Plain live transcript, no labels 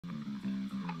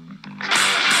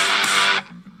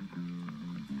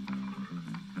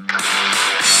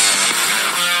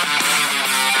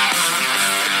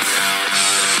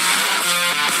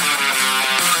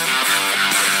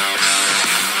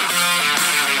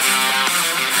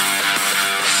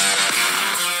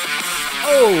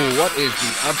What is the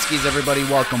upskis, everybody?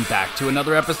 Welcome back to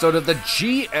another episode of the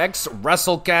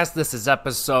GXWrestleCast. This is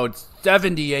episode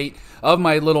 78 of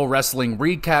my little wrestling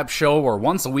recap show, where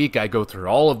once a week I go through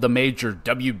all of the major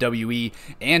WWE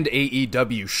and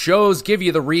AEW shows, give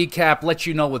you the recap, let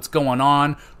you know what's going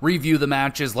on, review the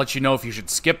matches, let you know if you should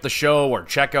skip the show or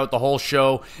check out the whole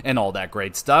show, and all that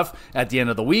great stuff. At the end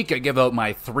of the week, I give out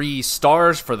my 3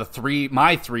 stars for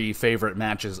my three favorite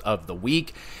matches of the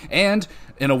week. And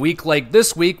in a week like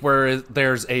this week, where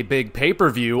there's a big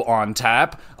pay-per-view on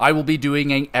tap, I will be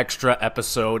doing an extra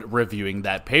episode reviewing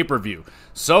that pay-per-view.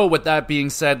 So with that being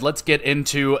said, let's get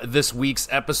into this week's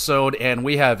episode, and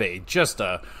we have just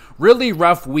a really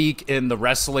rough week in the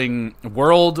wrestling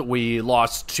world. We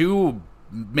lost 2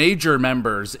 major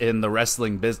members in the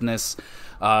wrestling business.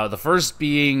 The first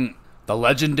being the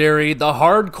legendary, the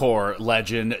hardcore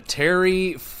legend,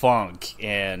 Terry Funk.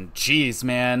 And geez,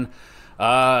 man,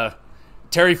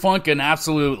 Terry Funk, an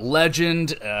absolute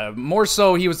legend. More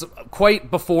so, he was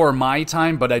quite before my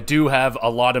time, but I do have a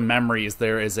lot of memories.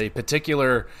 There is a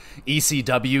particular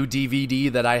ECW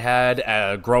DVD that I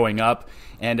had growing up,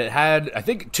 and it had, I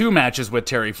think, 2 matches with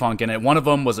Terry Funk in it. One of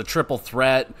them was a triple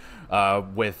threat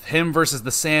with him versus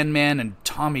the Sandman and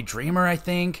Tommy Dreamer, I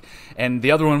think. And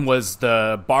the other one was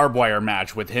the barbed wire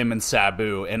match with him and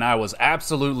Sabu. And I was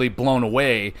absolutely blown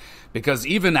away, because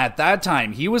even at that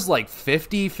time, he was like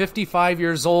 50, 55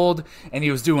 years old, and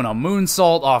he was doing a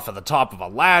moonsault off of the top of a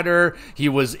ladder. He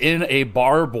was in a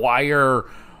barbed wire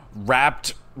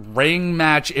wrapped ring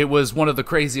match. It was one of the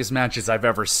craziest matches I've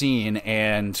ever seen,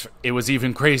 and it was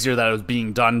even crazier that it was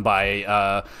being done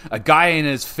by a guy in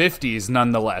his 50s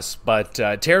nonetheless. But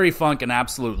Terry Funk, an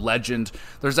absolute legend.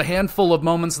 There's a handful of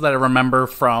moments that I remember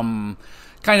from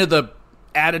kind of the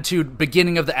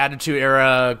beginning of the Attitude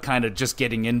Era, kind of just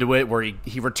getting into it, where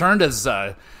he returned as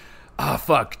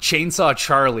Chainsaw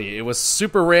Charlie. It was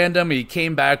super random. He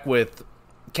came back with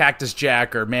Cactus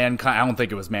Jack or Mankind. I don't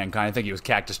think it was Mankind. I think he was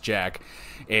Cactus Jack.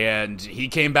 And he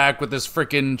came back with this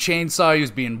freaking chainsaw. He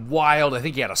was being wild. I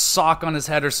think he had a sock on his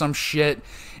head or some shit.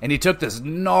 And he took this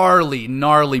gnarly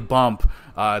bump.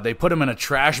 They put him in a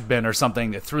trash bin or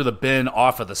something. They threw the bin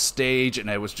off of the stage, and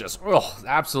it was just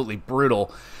absolutely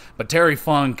brutal. But Terry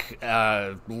Funk,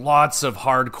 lots of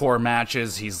hardcore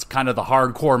matches. He's kind of the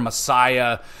hardcore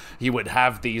messiah. He would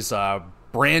have these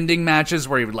branding matches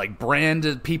where he would like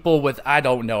brand people with, I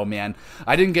don't know, man.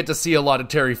 I didn't get to see a lot of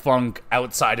Terry Funk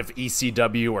outside of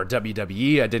ECW or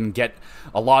WWE. I didn't get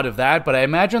a lot of that, but I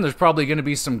imagine there's probably going to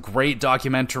be some great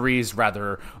documentaries,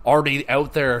 rather already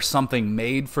out there, or something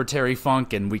made for Terry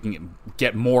Funk, and we can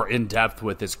get more in depth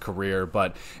with his career.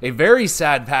 But a very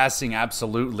sad passing,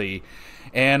 absolutely.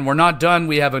 And we're not done.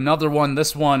 We have another one.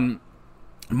 This one,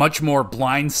 much more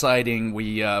blindsiding.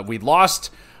 We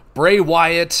lost Bray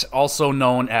Wyatt, also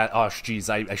known as,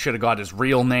 I should have got his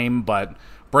real name, but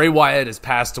Bray Wyatt has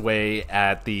passed away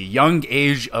at the young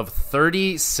age of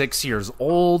 36 years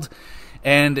old,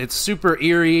 and it's super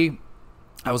eerie.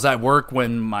 I was at work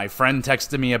when my friend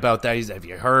texted me about that. He's, have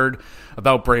you heard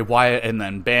about Bray Wyatt? And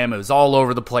then bam, it was all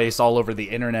over the place, all over the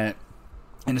internet.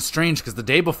 And it's strange, because the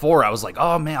day before, I was like,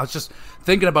 oh man, I was just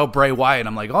thinking about Bray Wyatt.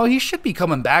 I'm like, oh, he should be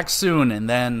coming back soon. And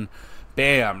then,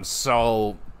 bam.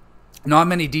 So, not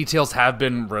many details have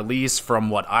been released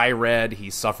from what I read. He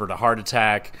suffered a heart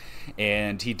attack,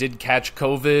 and he did catch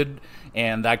COVID,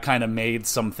 and that kind of made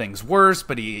some things worse,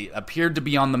 but he appeared to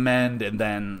be on the mend, and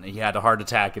then he had a heart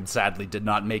attack and sadly did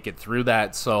not make it through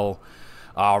that. So,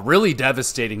 really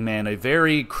devastating, man. A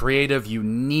very creative,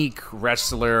 unique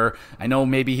wrestler. I know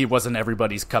maybe he wasn't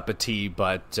everybody's cup of tea,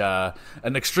 but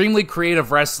an extremely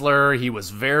creative wrestler. He was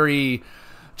very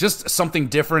just something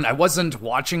different. I wasn't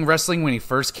watching wrestling when he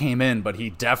first came in, but he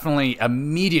definitely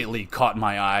immediately caught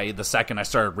my eye the second I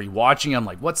started rewatching. I'm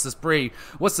like, what's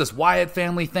this Wyatt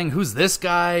family thing? Who's this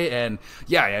guy? And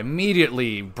yeah,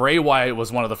 immediately Bray Wyatt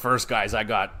was one of the first guys I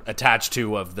got attached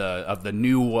to of the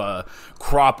new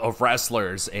crop of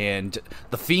wrestlers. And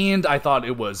The Fiend, I thought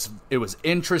it was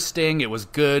interesting, it was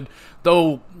good,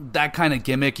 though that kind of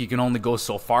gimmick, you can only go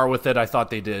so far with it. I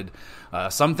thought they did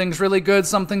some things really good,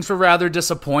 some things were rather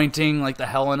disappointing, like the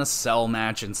Hell in a Cell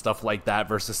match and stuff like that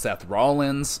versus Seth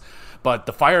Rollins. But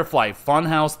the Firefly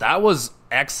Funhouse, that was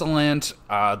excellent.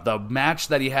 The match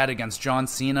that he had against John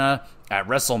Cena at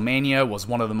WrestleMania was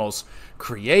one of the most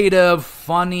creative,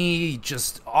 funny,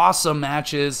 just awesome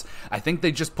matches. I think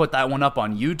they just put that one up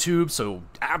on YouTube, so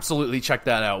absolutely check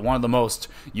that out. One of the most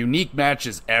unique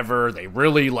matches ever. They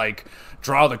really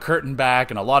draw the curtain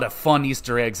back, and a lot of fun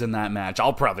Easter eggs in that match.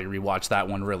 I'll probably rewatch that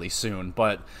one really soon.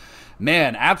 But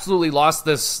man, absolutely lost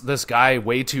this guy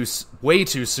way too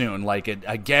soon.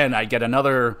 Again, I get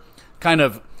another kind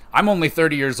of I'm only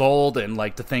 30 years old, and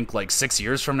like to think like 6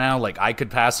 years from now, like I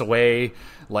could pass away,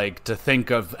 like to think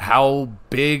of how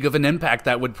big of an impact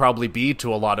that would probably be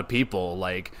to a lot of people.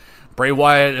 Like Bray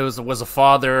Wyatt was a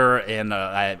father and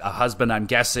a husband, I'm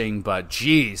guessing, but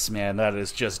geez, man, that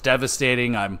is just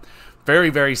devastating. I'm very,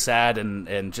 very sad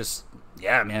and just,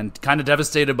 yeah, man, kind of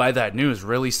devastated by that news.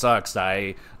 Really sucks.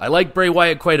 I like Bray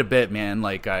Wyatt quite a bit, man.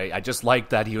 Like, I just liked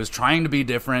that he was trying to be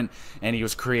different and he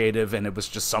was creative, and it was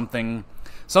just something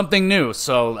new.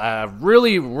 So,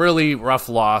 really, really rough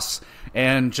loss.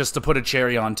 And just to put a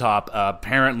cherry on top,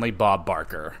 apparently Bob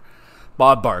Barker.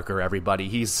 Bob Barker, everybody.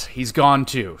 He's gone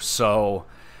too. So,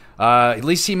 at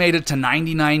least he made it to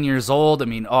 99 years old. I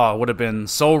mean, it would have been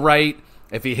so right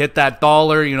if he hit that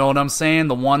dollar, you know what I'm saying?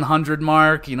 The 100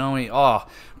 mark, you know,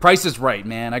 Price is Right,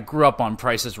 man. I grew up on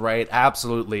Price is Right,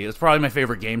 absolutely. It's probably my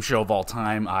favorite game show of all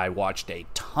time. I watched a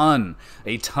ton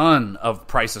of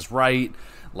Price is Right.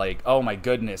 Like, oh my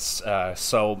goodness.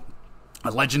 So,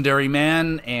 a legendary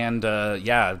man, and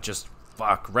yeah, just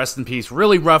fuck, rest in peace.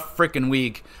 Really rough freaking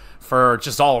week for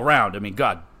just all around. I mean,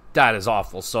 God, that is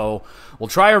awful. So we'll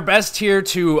try our best here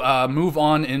to move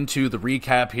on into the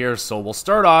recap here. So we'll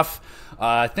start off.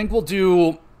 I think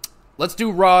let's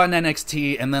do Raw and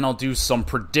NXT, and then I'll do some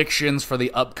predictions for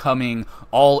the upcoming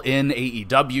All-In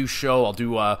AEW show.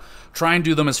 I'll try and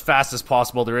do them as fast as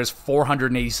possible. There is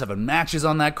 487 matches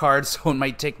on that card, so it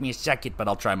might take me a second, but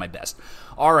I'll try my best.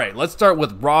 All right, let's start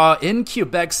with Raw in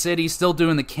Quebec City. Still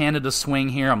doing the Canada swing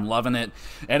here. I'm loving it.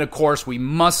 And, of course, we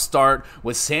must start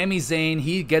with Sami Zayn.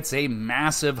 He gets a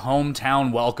massive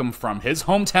hometown welcome from his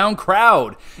hometown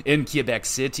crowd in Quebec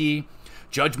City.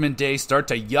 Judgment Day start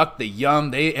to yuck the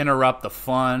yum. They interrupt the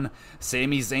fun.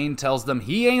 Sami Zayn tells them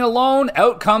he ain't alone.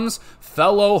 Out comes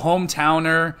fellow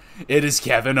hometowner. It is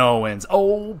Kevin Owens.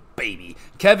 Oh, baby.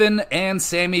 Kevin and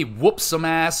Sami whoop some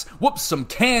ass, whoop some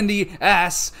candy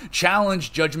ass,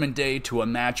 challenge Judgment Day to a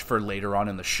match for later on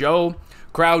in the show.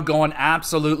 Crowd going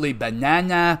absolutely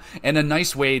banana, and a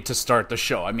nice way to start the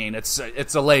show. I mean, it's a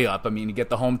layup. I mean, you get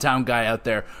the hometown guy out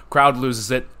there. Crowd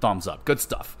loses it. Thumbs up. Good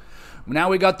stuff. Now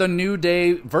we got the New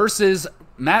Day versus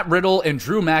Matt Riddle and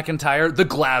Drew McIntyre, the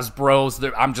Glass Bros.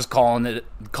 I'm just calling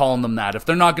them that. If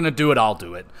they're not going to do it, I'll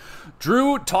do it.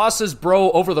 Drew tosses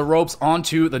Bro over the ropes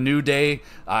onto the New Day.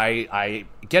 I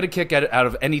get a kick out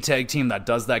of any tag team that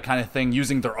does that kind of thing,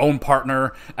 using their own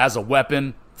partner as a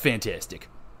weapon. Fantastic.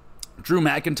 Drew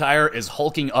McIntyre is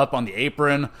hulking up on the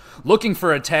apron, looking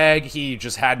for a tag. He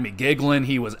just had me giggling.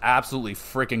 He was absolutely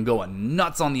freaking going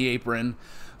nuts on the apron.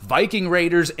 Viking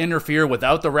Raiders interfere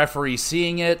without the referee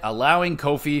seeing it, allowing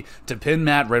Kofi to pin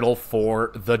Matt Riddle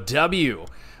for the W.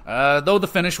 Though the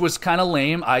finish was kind of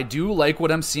lame, I do like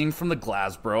what I'm seeing from the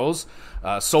Glass Bros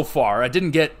so far. I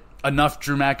didn't get enough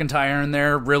Drew McIntyre in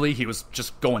there, really. He was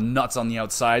just going nuts on the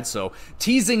outside, so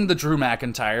teasing the Drew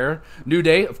McIntyre. New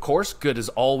Day, of course, good as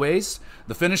always.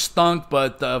 The finish stunk,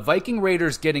 but the Viking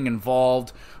Raiders getting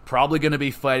involved, probably going to be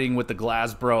fighting with the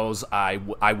Glass Bros, I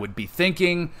would be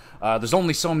thinking. There's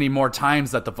only so many more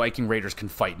times that the Viking Raiders can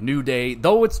fight New Day,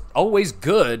 though it's always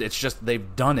good, it's just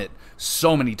they've done it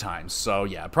so many times. So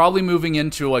yeah, probably moving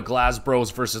into a Glass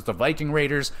Bros versus the Viking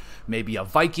Raiders, maybe a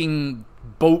Viking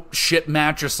boat ship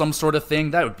match or some sort of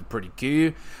thing. That would be pretty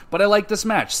cool. But I like this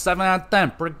match. 7 out of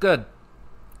 10, pretty good.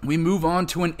 We move on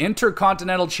to an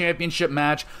Intercontinental Championship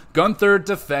match. Gunther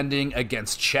defending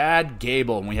against Chad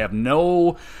Gable. And we have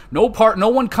no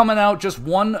one coming out, just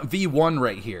 1v1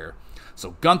 right here.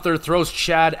 So Gunther throws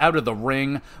Chad out of the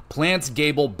ring, plants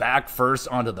Gable back first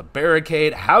onto the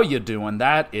barricade. How you doing?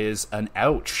 That is an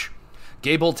ouch.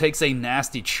 Gable takes a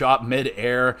nasty chop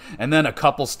mid-air, and then a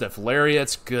couple stiff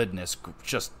lariats. Goodness,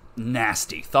 just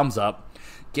nasty. Thumbs up.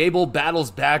 Gable battles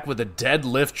back with a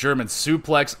deadlift German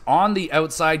suplex. On the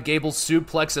outside, Gable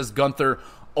suplexes Gunther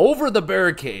over the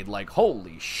barricade. Like,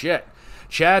 holy shit.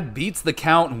 Chad beats the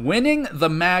count, winning the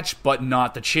match, but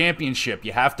not the championship.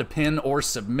 You have to pin or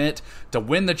submit to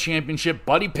win the championship,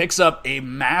 but he picks up a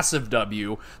massive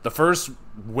W. The first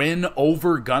win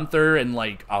over Gunther in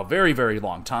like a very, very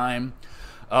long time.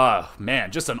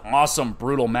 Man, just an awesome,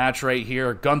 brutal match right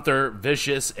here. Gunther,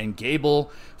 Vicious, and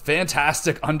Gable.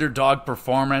 Fantastic underdog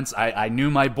performance. I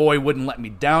knew my boy wouldn't let me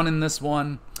down in this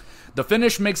one. The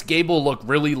finish makes Gable look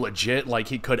really legit, like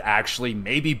he could actually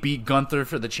maybe beat Gunther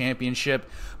for the championship,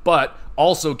 but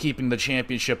also keeping the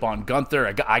championship on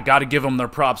Gunther. I got to give him their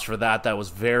props for that. That was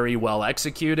very well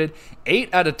executed.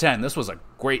 8 out of 10. This was a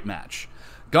great match.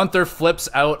 Gunther flips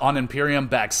out on Imperium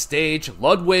backstage.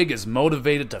 Ludwig is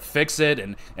motivated to fix it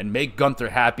and make Gunther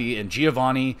happy, and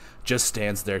Giovanni just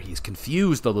stands there. He's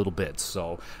confused a little bit.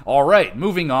 So, all right,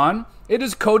 moving on. It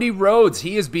is Cody Rhodes.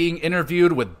 He is being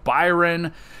interviewed with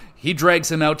Byron. He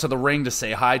drags him out to the ring to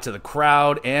say hi to the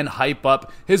crowd and hype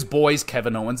up his boys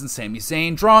Kevin Owens and Sami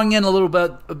Zayn, drawing in a little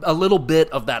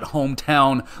bit of that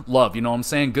hometown love. You know what I'm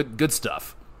saying? Good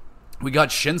stuff. We got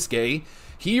Shinsuke.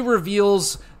 He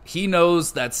reveals he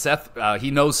knows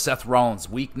Seth Rollins'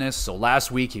 weakness. So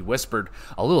last week he whispered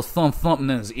a little thumping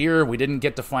in his ear. We didn't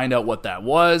get to find out what that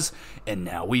was, and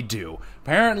now we do.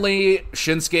 Apparently,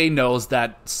 Shinsuke knows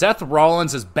that Seth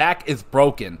Rollins' back is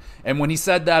broken. And when he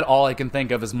said that, all I can think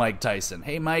of is Mike Tyson.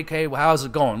 Hey, Mike, hey, how's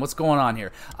it going? What's going on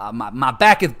here? My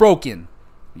back is broken.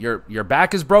 Your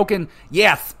back is broken?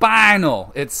 Yeah,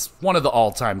 spinal. It's one of the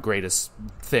all-time greatest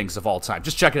things of all time.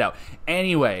 Just check it out.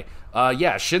 Anyway,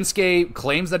 Shinsuke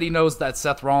claims that he knows that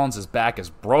Seth Rollins' back is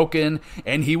broken,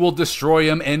 and he will destroy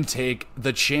him and take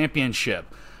the championship.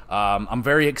 I'm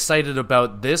very excited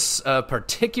about this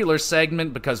particular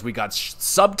segment because we got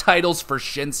subtitles for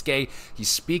Shinsuke. He's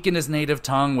speaking his native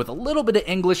tongue with a little bit of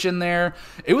English in there.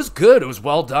 It was good. It was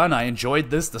well done. I enjoyed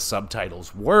this. The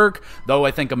subtitles work, though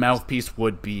I think a mouthpiece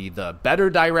would be the better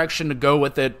direction to go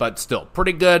with it, but still,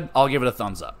 pretty good. I'll give it a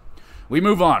thumbs up. We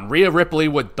move on. Rhea Ripley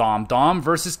with Dom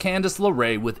versus Candice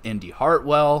LeRae with Indy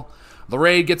Hartwell.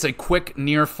 LeRae gets a quick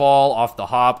near fall off the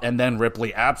hop, and then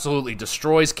Ripley absolutely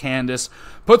destroys Candice,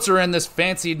 puts her in this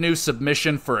fancy new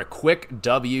submission for a quick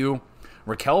W.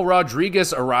 Raquel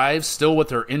Rodriguez arrives, still with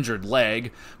her injured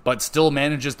leg, but still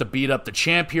manages to beat up the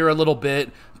champ here a little bit,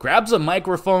 grabs a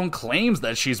microphone, claims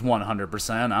that she's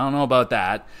 100%, I don't know about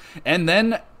that, and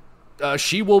then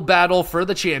she will battle for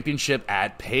the championship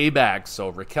at Payback. So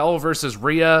Raquel versus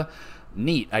Rhea,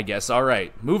 neat, I guess. All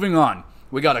right, moving on.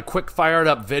 We got a quick fired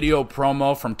up video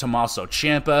promo from Tommaso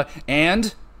Ciampa,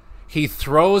 and he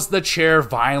throws the chair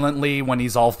violently when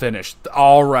he's all finished.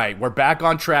 All right, we're back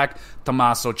on track.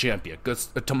 Tommaso Ciampa.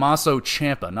 Tommaso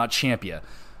Ciampa, not Ciampa.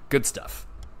 Good stuff.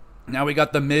 Now we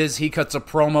got The Miz. He cuts a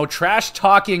promo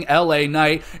trash-talking LA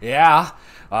Knight.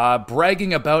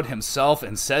 Bragging about himself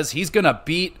and says he's going to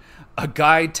beat a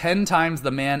guy 10 times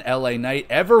the man LA Knight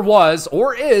ever was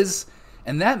or is.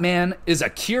 And that man is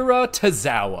Akira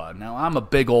Tozawa. Now, I'm a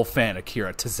big old fan of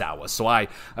Akira Tozawa, so I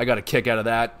got a kick out of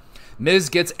that. Miz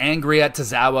gets angry at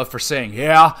Tozawa for saying,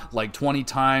 like 20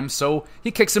 times, so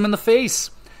he kicks him in the face.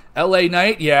 LA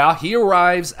Knight, he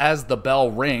arrives as the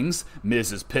bell rings.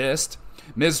 Miz is pissed.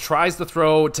 Miz tries to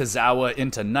throw Tozawa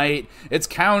into Knight. It's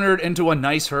countered into a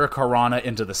nice hurricanrana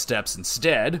into the steps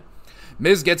instead.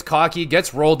 Miz gets cocky,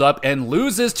 gets rolled up, and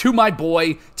loses to my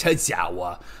boy,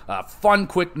 Tozawa. A fun,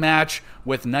 quick match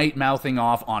with Knight mouthing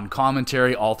off on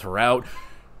commentary all throughout.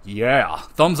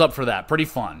 Thumbs up for that. Pretty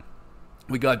fun.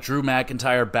 We got Drew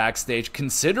McIntyre backstage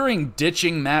considering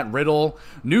ditching Matt Riddle.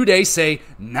 New Day say,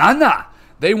 nah.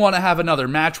 They want to have another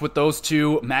match with those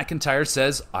two. McIntyre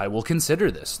says, I will consider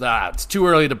this. It's too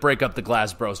early to break up the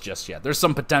Glass Bros just yet. There's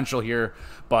some potential here,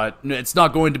 but it's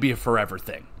not going to be a forever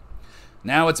thing.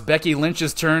 Now it's Becky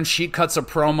Lynch's turn. She cuts a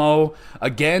promo.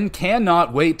 Again,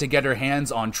 cannot wait to get her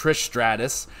hands on Trish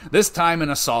Stratus, this time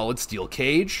in a solid steel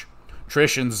cage.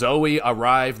 Trish and Zoe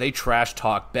arrive. They trash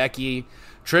talk Becky.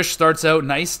 Trish starts out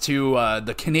nice to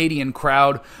the Canadian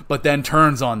crowd, but then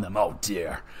turns on them. Oh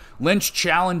dear. Lynch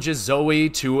challenges Zoe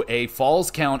to a Falls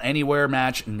Count Anywhere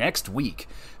match next week.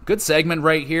 Good segment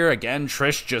right here. Again,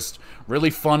 Trish just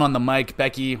really fun on the mic.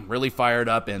 Becky really fired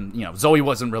up, and Zoe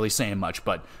wasn't really saying much,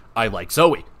 but I like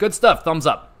Zoe. Good stuff. Thumbs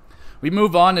up. We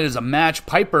move on. It is a match.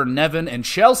 Piper Niven and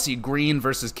Chelsea Green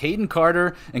versus Kaden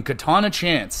Carter and Katana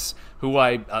Chance, who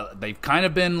they've kind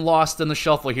of been lost in the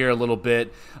shuffle here a little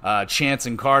bit. Chance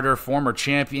and Carter, former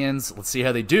champions. Let's see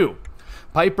how they do.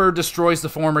 Piper destroys the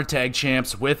former tag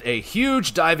champs with a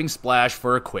huge diving splash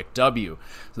for a quick W.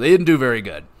 So they didn't do very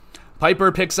good.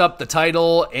 Piper picks up the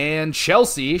title, and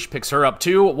Chelsea picks her up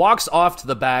too, walks off to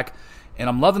the back, and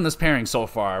I'm loving this pairing so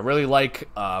far. I really like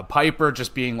Piper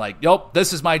just being like, "Yup,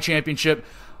 this is my championship.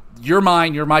 You're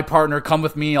mine. You're my partner. Come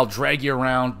with me. I'll drag you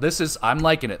around." I'm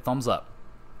liking it. Thumbs up.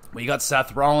 We got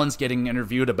Seth Rollins getting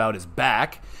interviewed about his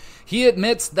back. He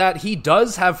admits that he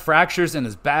does have fractures in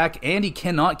his back, and he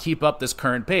cannot keep up this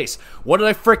current pace. What did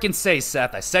I frickin' say,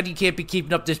 Seth? I said you can't be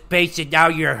keeping up this pace, and now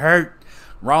you're hurt.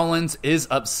 Rollins is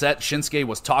upset. Shinsuke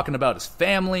was talking about his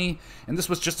family, and this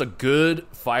was just a good,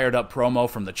 fired-up promo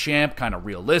from the champ, kind of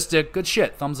realistic. Good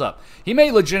shit. Thumbs up. He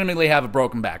may legitimately have a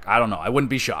broken back. I don't know. I wouldn't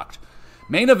be shocked.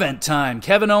 Main event time.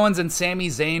 Kevin Owens and Sami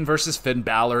Zayn versus Finn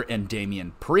Balor and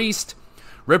Damian Priest.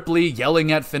 Ripley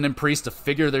yelling at Finn and Priest to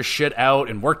figure their shit out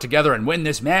and work together and win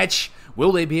this match.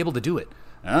 Will they be able to do it?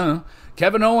 I don't know.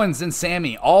 Kevin Owens and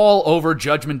Sami all over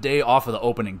Judgment Day off of the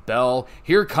opening bell.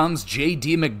 Here comes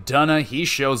JD McDonough. He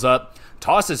shows up.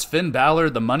 tosses Finn Balor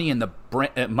the Money in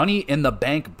the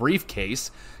Bank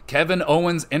briefcase. Kevin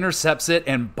Owens intercepts it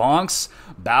and bonks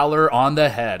Balor on the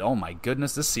head. Oh my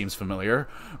goodness, this seems familiar.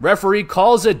 Referee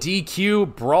calls a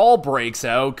DQ, brawl breaks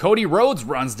out. Cody Rhodes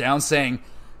runs down saying,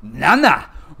 "Nah,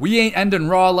 we ain't ending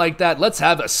Raw like that. Let's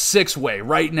have a 6-way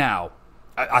right now.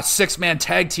 A 6-man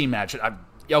tag team match."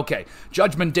 Okay,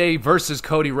 Judgment Day versus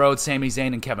Cody Rhodes, Sami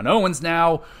Zayn, and Kevin Owens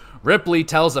now. Ripley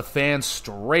tells a fan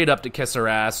straight up to kiss her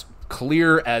ass.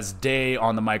 Clear as day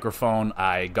on the microphone.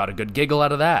 I got a good giggle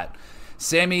out of that.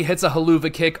 Sammy hits a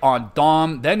haluva kick on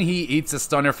Dom, then he eats a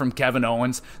stunner from Kevin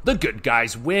Owens. The good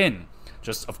guys win.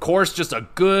 Just a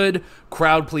good,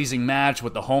 crowd-pleasing match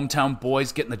with the hometown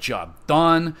boys getting the job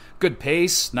done. Good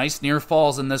pace, nice near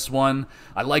falls in this one.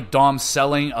 I like Dom's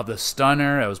selling of the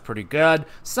stunner. It was pretty good.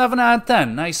 7 out of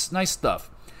 10. Nice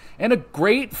stuff. And a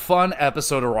great, fun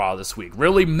episode of Raw this week.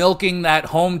 Really milking that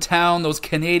hometown, those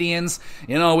Canadians.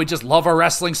 You know, we just love our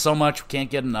wrestling so much. We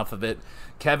can't get enough of it.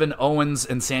 Kevin Owens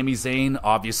and Sami Zayn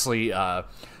obviously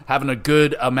having a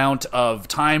good amount of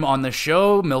time on the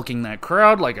show, milking that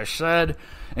crowd, like I said.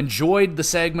 Enjoyed the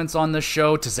segments on this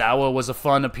show. Tozawa was a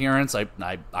fun appearance. I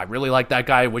really like that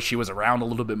guy. I wish he was around a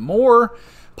little bit more.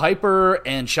 Piper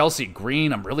and Chelsea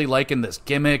Green, I'm really liking this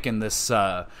gimmick and this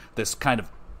kind of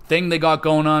thing they got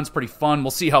going on. It's pretty fun.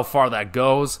 We'll see how far that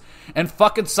goes. And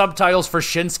fucking subtitles for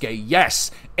Shinsuke.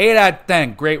 Yes, 8 out of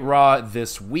 10. Great Raw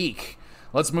this week.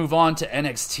 Let's move on to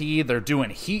NXT. They're doing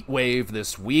Heat Wave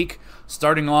this week,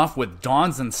 starting off with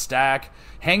Dons and Stack,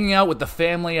 hanging out with the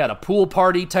family at a pool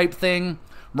party type thing,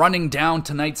 running down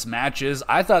tonight's matches.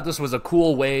 I thought this was a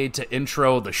cool way to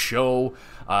intro the show.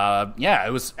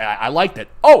 I liked it.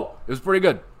 Oh, it was pretty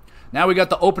good. Now we got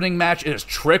the opening match. It is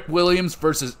Trick Williams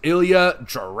versus Ilya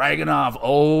Dragunov.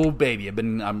 Oh, baby.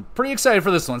 I'm pretty excited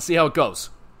for this one. See how it goes.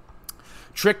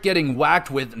 Trick getting whacked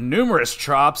with numerous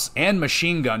chops and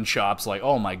machine gun chops. Like,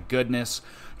 oh my goodness.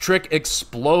 Trick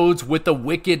explodes with the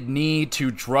wicked knee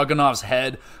to Dragunov's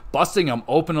head, busting him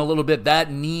open a little bit. That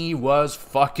knee was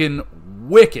fucking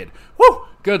wicked. Woo!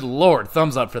 Good lord.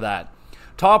 Thumbs up for that.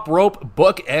 Top rope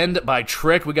bookend by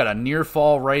Trick. We got a near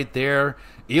fall right there.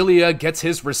 Ilya gets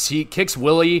his receipt, kicks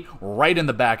Willy right in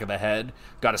the back of the head.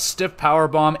 Got a stiff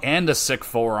powerbomb and a sick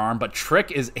forearm, but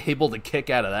Trick is able to kick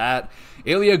out of that.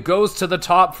 Ilya goes to the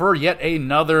top for yet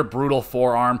another brutal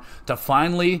forearm to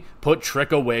finally put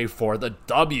Trick away for the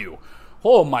W.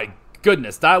 Oh my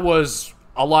goodness, that was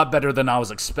a lot better than I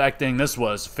was expecting. This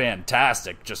was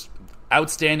fantastic. Just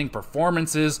outstanding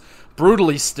performances.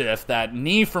 Brutally stiff. That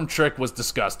knee from Trick was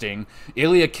disgusting.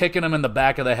 Ilya kicking him in the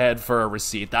back of the head for a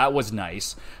receipt. That was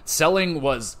nice. Selling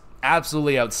was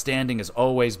absolutely outstanding as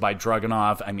always by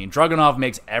Dragunov. I mean, Dragunov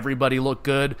makes everybody look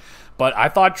good, but I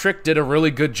thought Trick did a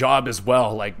really good job as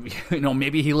well. Like, you know,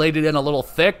 maybe he laid it in a little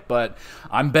thick, but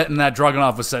I'm betting that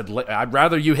Dragunov was said, I'd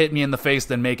rather you hit me in the face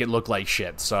than make it look like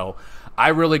shit. So I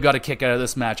really got a kick out of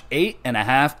this match.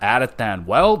 8.5 out of 10.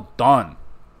 Well done.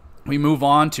 We move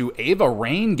on to Ava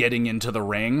Raine getting into the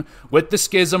ring with the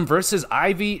Schism versus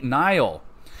Ivy Nile.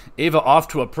 Ava off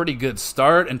to a pretty good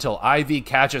start until Ivy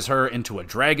catches her into a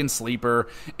dragon sleeper.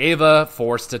 Ava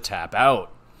forced to tap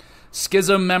out.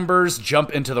 Schism members jump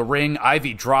into the ring.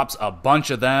 Ivy drops a bunch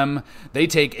of them. They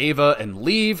take Ava and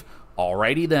leave.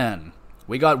 Alrighty then.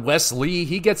 We got Wes Lee.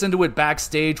 He gets into it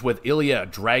backstage with Ilya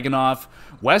Dragunov.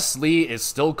 Wes Lee is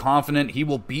still confident he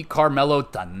will beat Carmelo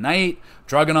tonight.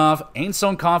 Dragunov ain't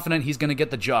so confident he's going to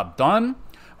get the job done.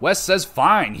 Wes says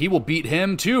fine, he will beat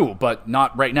him too, but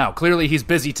not right now. Clearly he's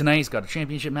busy tonight. He's got a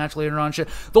championship match later on. Shit.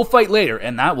 They'll fight later,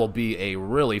 and that will be a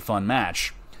really fun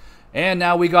match. And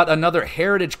now we got another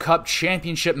Heritage Cup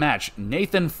championship match.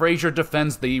 Nathan Frazier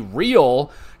defends the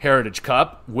real Heritage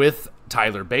Cup with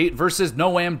Tyler Bate versus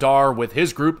Noam Dar with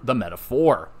his group, the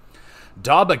Metaphor.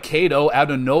 Dabba-Kato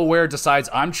out of nowhere decides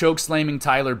I'm chokeslamming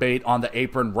Tyler Bate on the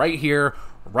apron right here,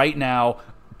 right now.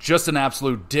 Just an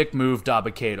absolute dick move,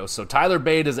 Dabba-Kato. So Tyler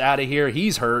Bate is out of here.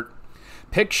 He's hurt.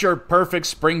 Picture perfect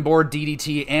springboard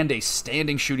DDT and a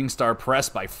standing shooting star press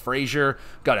by Frazier.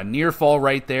 Got a near fall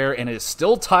right there, and it is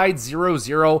still tied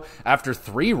 0-0 after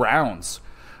 3 rounds.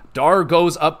 Dar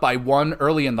goes up by 1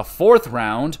 early in the 4th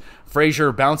round.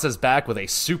 Frazier bounces back with a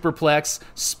superplex,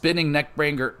 spinning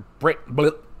neckbreaker,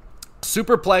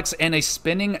 superplex and a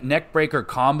spinning neckbreaker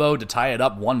combo to tie it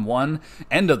up 1-1.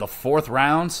 End of the 4th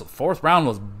round. So 4th round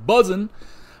was buzzing.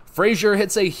 Frazier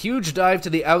hits a huge dive to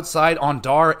the outside on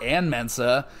Dar and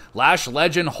Mensa. Lash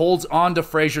Legend holds on to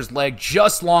Frazier's leg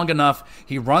just long enough.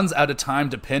 He runs out of time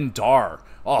to pin Dar.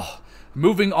 Oh,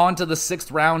 Moving on to the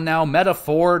 6th round now,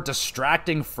 Meta-4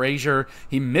 distracting Frazier.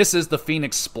 He misses the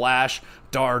Phoenix Splash.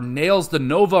 Dar nails the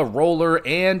Nova Roller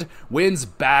and wins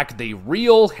back the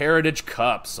Real Heritage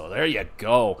Cup. So there you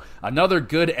go. Another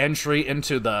good entry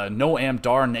into the Noam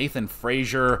Dar Nathan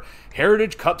Frazier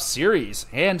Heritage Cup Series.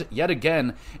 And yet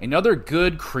again, another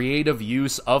good creative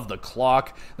use of the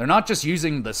clock. They're not just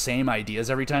using the same ideas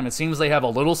every time. It seems they have a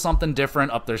little something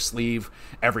different up their sleeve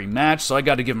every match. So I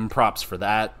got to give them props for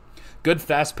that. Good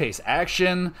fast-paced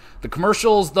action. The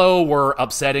commercials, though, were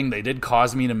upsetting. They did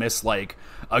cause me to miss, like,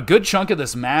 a good chunk of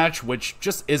this match, which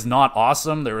just is not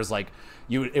awesome. There was, like,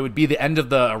 it would be the end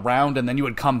of the round, and then you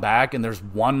would come back, and there's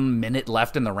 1 minute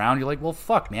left in the round. You're like, well,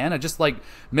 fuck, man. I just, like,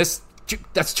 missed...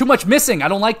 That's too much missing. I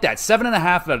don't like that. 7.5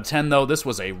 out of 10, though. This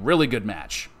was a really good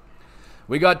match.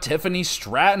 We got Tiffany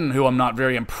Stratton, who I'm not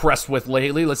very impressed with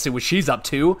lately. Let's see what she's up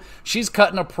to. She's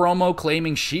cutting a promo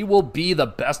claiming she will be the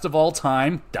best of all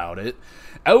time. Doubt it.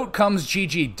 Out comes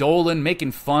Gigi Dolan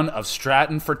making fun of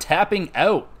Stratton for tapping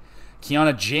out.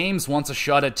 Kiana James wants a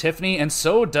shot at Tiffany, and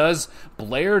so does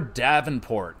Blair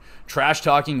Davenport. Trash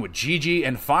talking with Gigi,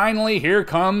 and finally here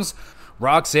comes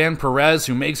Roxanne Perez,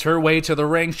 who makes her way to the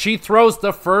ring. She throws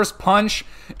the first punch,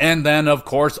 and then, of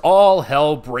course, all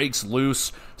hell breaks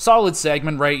loose. Solid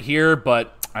segment right here,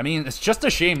 but, I mean, it's just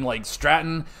a shame, like,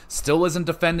 Stratton still isn't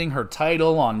defending her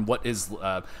title on what is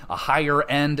a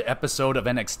higher-end episode of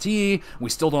NXT. We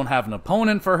still don't have an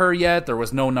opponent for her yet. There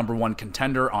was no #1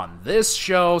 contender on this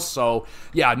show, so,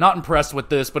 yeah, not impressed with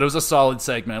this, but it was a solid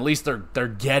segment. At least they're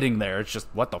getting there. It's just,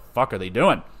 what the fuck are they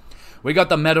doing? We got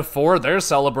the Meta-4. They're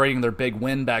celebrating their big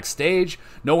win backstage.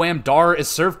 Noam Dar is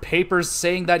served papers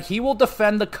saying that he will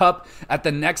defend the cup at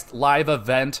the next live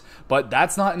event, but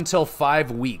that's not until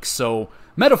 5 weeks. So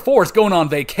Meta-4 is going on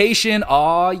vacation.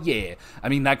 Aw, yeah. I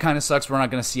mean, that kind of sucks. We're not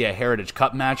going to see a Heritage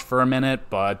Cup match for a minute,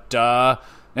 but yeah,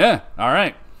 all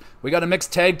right. We got a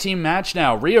mixed tag team match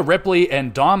now. Rhea Ripley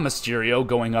and Dom Mysterio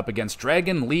going up against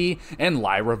Dragon Lee and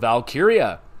Lyra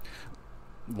Valkyria.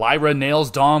 Lyra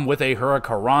nails Dom with a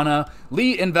Hurricanrana.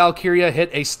 Lee and Valkyria hit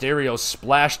a stereo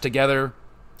splash together.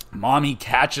 Mommy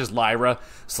catches Lyra,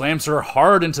 slams her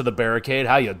hard into the barricade.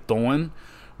 How you doing?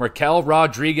 Raquel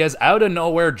Rodriguez out of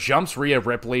nowhere jumps Rhea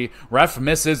Ripley. Ref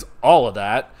misses all of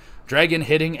that. Dragon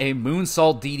hitting a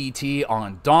moonsault DDT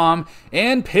on Dom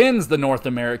and pins the North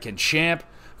American champ.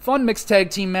 Fun mixed tag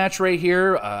team match right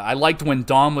here. I liked when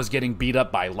Dom was getting beat up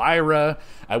by Lyra.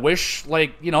 I wish,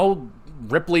 like, you know,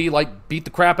 Ripley, like, beat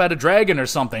the crap out of Dragon or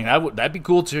something. That'd be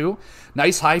cool, too.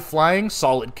 Nice high-flying,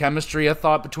 solid chemistry, I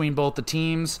thought, between both the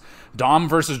teams. Dom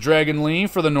versus Dragon Lee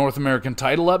for the North American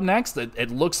title up next.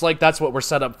 It looks like that's what we're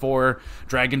set up for.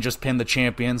 Dragon just pinned the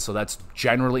champion, so that's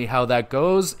generally how that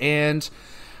goes. And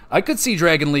I could see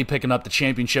Dragon Lee picking up the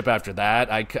championship after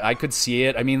that. I could see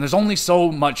it. I mean, there's only so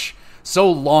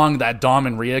long that Dom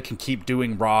and Rhea can keep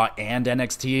doing Raw and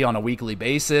NXT on a weekly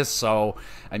basis. So,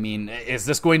 I mean, is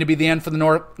this going to be the end for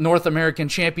the North American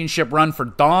Championship run for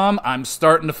Dom? I'm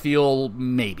starting to feel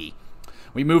maybe.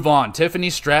 We move on. Tiffany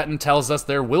Stratton tells us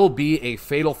there will be a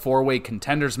Fatal 4-Way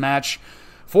Contenders match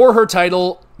for her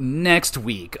title next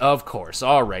week. Of course.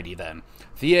 Alrighty then.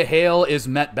 Thea Hale is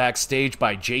met backstage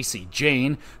by JC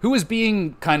Jane, who is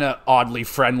being kind of oddly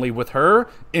friendly with her.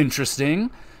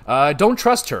 Interesting. Don't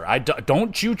trust her.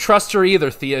 Don't you trust her either,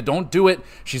 Thea. Don't do it.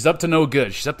 She's up to no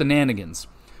good. She's up to nanigans.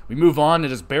 We move on.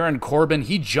 It is Baron Corbin.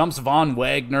 He jumps Von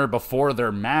Wagner before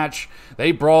their match.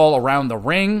 They brawl around the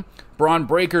ring. Braun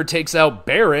Breaker takes out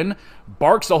Baron,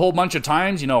 barks a whole bunch of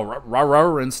times, you know,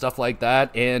 rah-rah and stuff like that,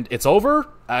 and it's over?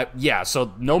 Yeah,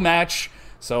 so no match.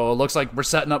 So it looks like we're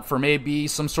setting up for maybe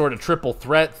some sort of triple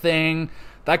threat thing.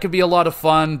 That could be a lot of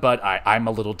fun, but I'm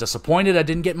a little disappointed I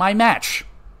didn't get my match.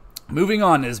 Moving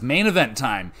on is main event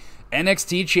time.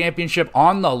 NXT Championship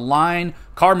on the line.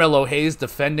 Carmelo Hayes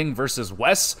defending versus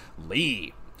Wes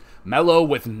Lee. Mello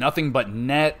with nothing but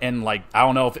net, and, like, I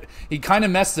don't know if he kind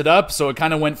of messed it up, so it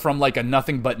kind of went from like a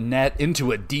nothing but net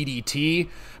into a DDT,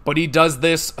 but he does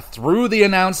this through the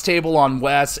announce table on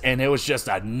Wes, and it was just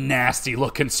a nasty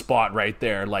looking spot right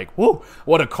there. Like, whoo,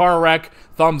 what a car wreck.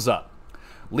 Thumbs up.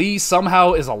 Lee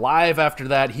somehow is alive after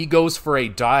that. He goes for a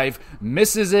dive,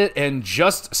 misses it, and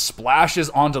just splashes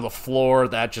onto the floor.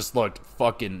 That just looked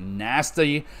fucking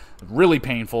nasty. Really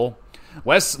painful.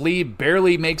 Wes Lee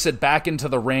barely makes it back into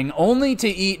the ring, only to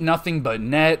eat nothing but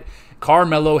net.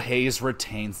 Carmelo Hayes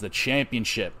retains the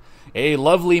championship. A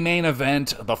lovely main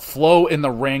event. The flow in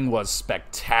the ring was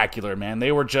spectacular, man.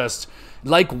 They were just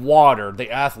like water.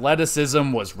 The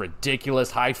athleticism was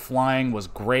ridiculous. High flying was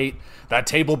great. That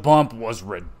table bump was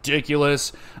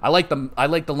ridiculous. I like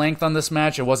the length on this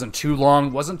match. It wasn't too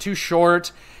long, wasn't too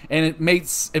short, and it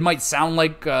might sound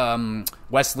like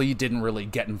Wesley didn't really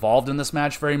get involved in this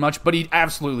match very much, but he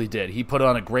absolutely did. He put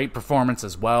on a great performance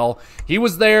as well. He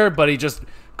was there, but he just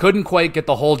couldn't quite get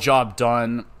the whole job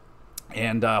done.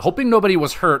 And hoping nobody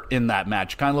was hurt in that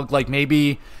match. Kind of looked like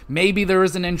maybe there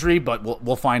is an injury, but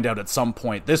we'll find out at some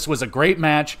point. This was a great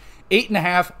match,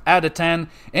 8.5 out of 10,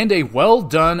 and a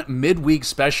well-done midweek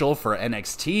special for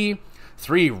NXT.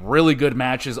 3 really good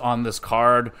matches on this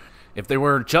card. If they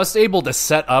were just able to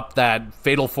set up that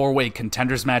Fatal 4-Way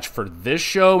Contenders match for this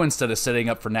show instead of setting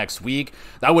up for next week,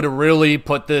 that would have really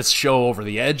put this show over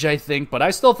the edge, I think. But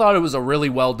I still thought it was a really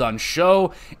well-done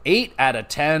show. 8 out of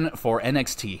 10 for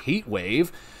NXT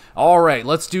Heatwave. All right,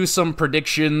 let's do some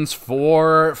predictions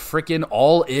for frickin'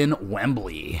 All In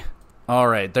Wembley. All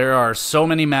right, there are so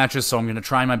many matches, so I'm going to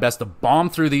try my best to bomb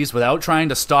through these without trying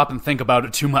to stop and think about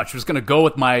it too much. I'm just going to go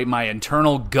with my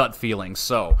internal gut feelings.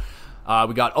 So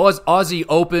we got Aussie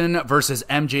Open versus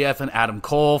MJF and Adam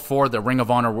Cole for the Ring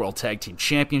of Honor World Tag Team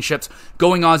Championships.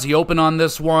 Going Aussie Open on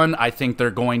this one, I think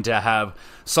they're going to have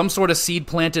some sort of seed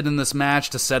planted in this match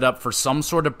to set up for some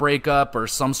sort of breakup or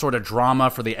some sort of drama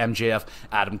for the MJF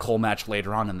Adam Cole match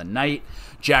later on in the night.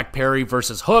 Jack Perry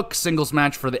versus Hook, singles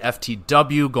match for the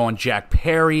FTW, going Jack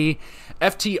Perry.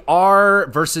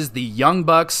 FTR versus the Young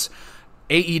Bucks,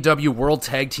 AEW World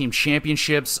Tag Team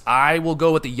Championships. I will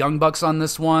go with the Young Bucks on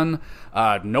this one.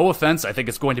 No offense, I think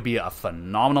it's going to be a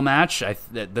phenomenal match.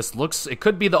 It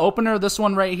could be the opener, this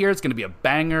one right here. It's going to be a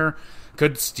banger.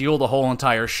 Could steal the whole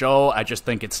entire show. I just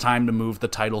think it's time to move the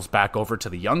titles back over to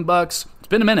the Young Bucks. It's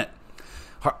been a minute.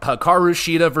 Hikaru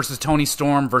Shida versus Toni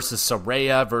Storm versus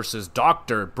Saraya versus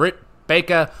Dr. Britt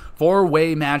Baker.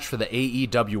 4-way match for the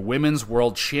AEW Women's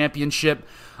World Championship.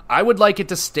 I would like it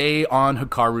to stay on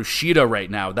Hikaru Shida right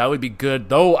now. That would be good,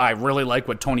 though I really like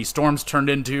what Toni Storm's turned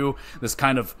into. This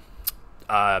kind of,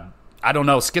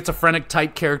 schizophrenic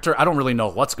type character. I don't really know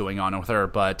what's going on with her,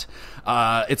 but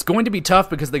it's going to be tough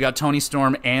because they got Toni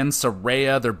Storm and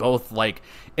Saraya. They're both,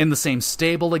 in the same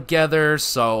stable together,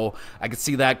 so I could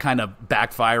see that kind of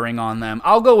backfiring on them.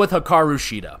 I'll go with Hikaru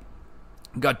Shida.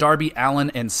 We got Darby Allin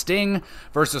and Sting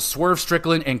versus Swerve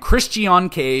Strickland and Christian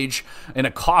Cage in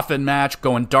a coffin match,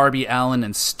 going Darby Allin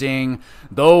and Sting.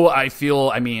 Though I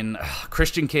feel,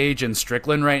 Christian Cage and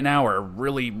Strickland right now are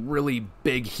really, really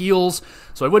big heels,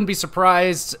 so I wouldn't be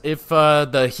surprised if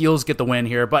the heels get the win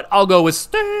here, but I'll go with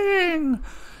Sting.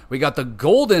 We got the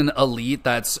Golden Elite,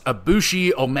 that's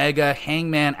Ibushi, Omega,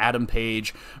 Hangman, Adam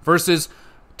Page versus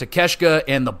Takeshita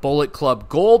and the Bullet Club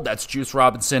Gold. That's Juice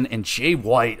Robinson and Jay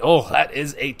White. Oh, that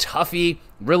is a toughie.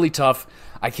 Really tough.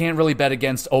 I can't really bet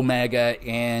against Omega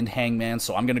and Hangman,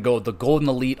 so I'm going to go with the Golden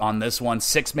Elite on this one.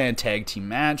 6-man tag team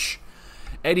match.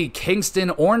 Eddie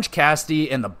Kingston, Orange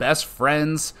Cassidy, and the Best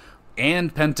Friends,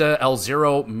 and Penta, El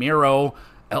Zero, Miro,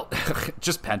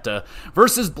 just Penta,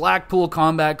 versus Blackpool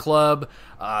Combat Club,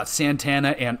 Santana,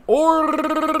 and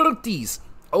Ortiz.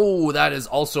 Oh, that is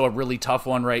also a really tough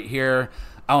one right here.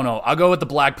 I don't know. I'll go with the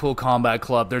Blackpool Combat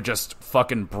Club. They're just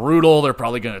fucking brutal. They're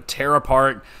probably going to tear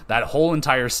apart. That whole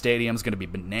entire stadium is going to be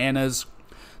bananas.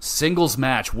 Singles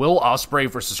match, Will Ospreay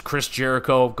versus Chris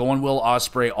Jericho. Going Will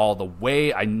Ospreay all the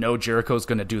way. I know Jericho's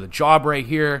going to do the job right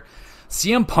here.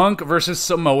 CM Punk versus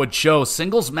Samoa Joe.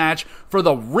 Singles match for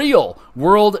the real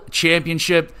World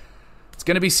Championship. It's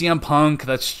going to be CM Punk.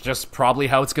 That's just probably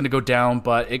how it's going to go down,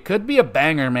 but it could be a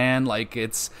banger, man. I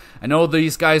know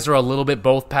these guys are a little bit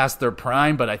both past their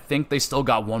prime, but I think they still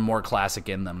got one more classic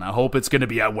in them. I hope it's going to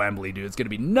be at Wembley, dude. It's going to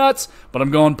be nuts, but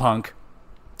I'm going Punk.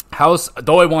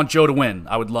 Though I want Joe to win.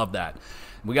 I would love that.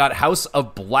 We got House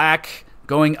of Black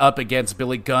going up against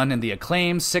Billy Gunn and the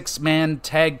Acclaim. 6-man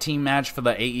tag team match for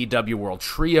the AEW World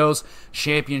Trios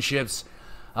Championships.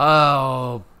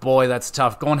 Oh, boy, that's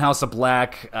tough. Going House of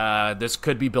Black. This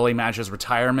could be Billy Match's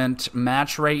retirement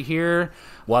match right here.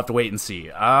 We'll have to wait and see.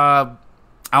 I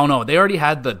don't know. They already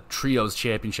had the Trios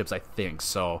Championships, I think,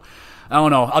 so I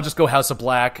don't know. I'll just go House of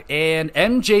Black. And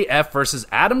MJF versus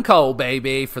Adam Cole,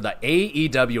 baby, for the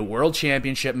AEW World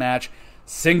Championship match.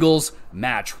 Singles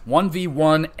match.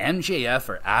 1v1 MJF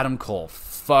or Adam Cole.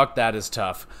 Fuck, that is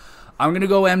tough. I'm going to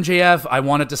go MJF. I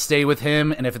want it to stay with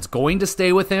him, and if it's going to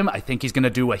stay with him, I think he's going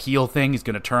to do a heel thing. He's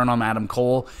going to turn on Adam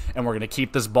Cole, and we're going to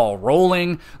keep this ball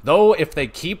rolling. Though, if they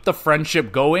keep the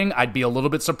friendship going, I'd be a little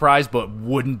bit surprised, but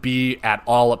wouldn't be at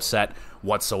all upset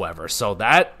whatsoever. So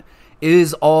that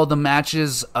is all the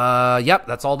matches. Yep,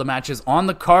 that's all the matches on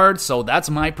the card. So that's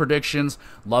my predictions.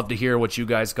 Love to hear what you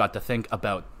guys got to think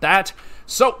about that.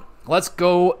 So let's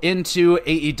go into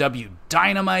AEW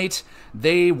Dynamite.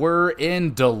 They were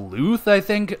in Duluth, I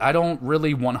think. I don't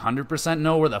really 100%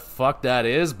 know where the fuck that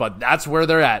is, but that's where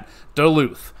they're at.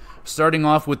 Duluth. Starting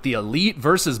off with the Elite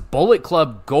versus Bullet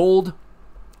Club Gold.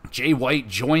 Jay White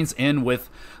joins in with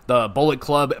the Bullet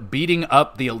Club, beating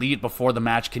up the Elite before the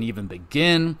match can even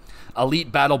begin.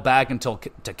 Elite battle back until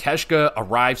Takeshita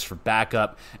arrives for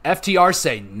backup. FTR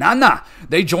say, nah.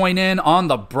 They join in on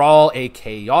the brawl, a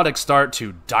chaotic start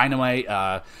to Dynamite.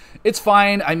 It's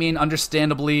fine. I mean,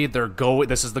 understandably,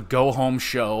 this is the go-home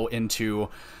show into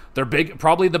their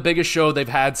probably the biggest show they've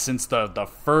had since the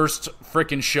first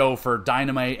freaking show for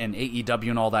Dynamite and AEW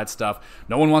and all that stuff.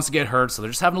 No one wants to get hurt, so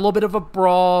they're just having a little bit of a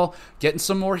brawl, getting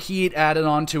some more heat added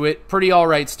onto it. Pretty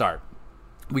alright start.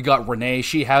 We got Renee.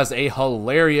 She has a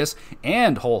hilarious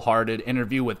and wholehearted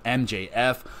interview with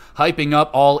MJF, hyping up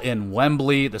All in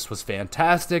Wembley. This was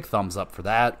fantastic. Thumbs up for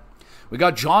that. We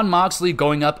got Jon Moxley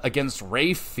going up against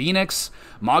Rey Fenix.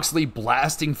 Moxley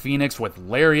blasting Fenix with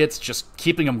lariats, just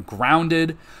keeping him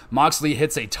grounded. Moxley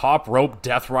hits a top rope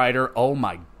Death Rider. Oh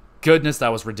my goodness,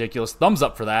 that was ridiculous. Thumbs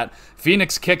up for that.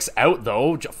 Phoenix kicks out,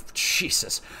 though.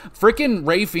 Jesus. Freaking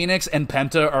Rey Fenix and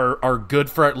Penta are good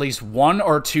for at least one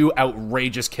or two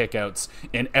outrageous kickouts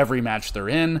in every match they're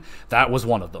in. That was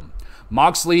one of them.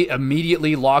 Moxley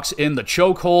immediately locks in the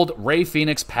chokehold. Rey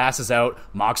Fenix passes out.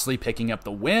 Moxley picking up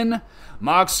the win.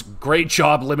 Mox, great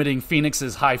job limiting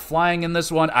Phoenix's high flying in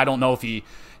this one. I don't know if he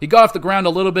got off the ground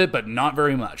a little bit, but not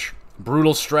very much.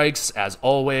 Brutal strikes, as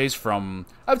always, from,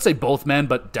 I would say both men,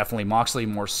 but definitely Moxley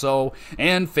more so.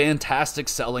 And fantastic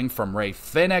selling from Rey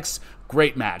Fenix.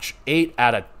 Great match. 8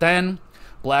 out of 10.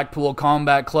 Blackpool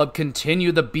Combat Club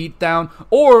continue the beatdown.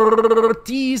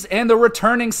 Ortiz and the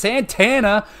returning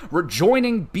Santana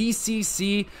rejoining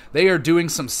BCC. They are doing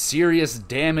some serious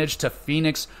damage to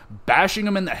Phoenix, bashing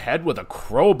him in the head with a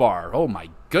crowbar. Oh my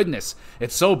goodness.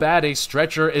 It's so bad a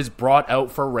stretcher is brought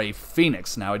out for Rey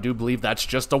Fenix. Now, I do believe that's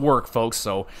just a work, folks,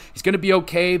 so he's going to be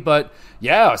okay, but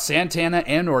yeah, Santana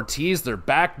and Ortiz, they're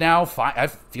back now. I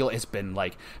feel it's been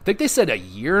I think they said a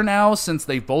year now since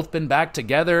they've both been back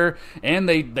together, and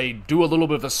they do a little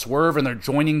bit of a swerve, and they're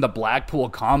joining the Blackpool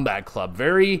Combat Club.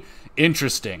 Very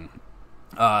interesting.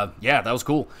 Yeah, that was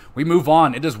cool. We move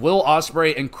on. It is Will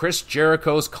Ospreay and Chris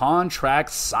Jericho's contract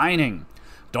signing.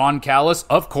 Don Callis,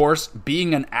 of course,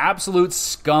 being an absolute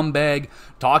scumbag,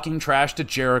 talking trash to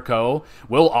Jericho.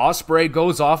 Will Ospreay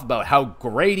goes off about how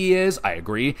great he is, I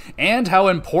agree, and how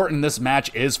important this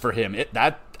match is for him.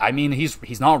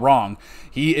 He's not wrong.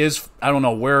 He is, I don't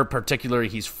know where particularly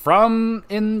he's from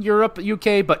in Europe,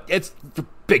 UK, but it's a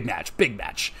big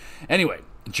match. Anyway,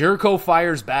 Jericho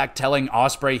fires back, telling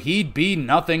Ospreay he'd be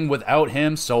nothing without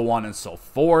him, so on and so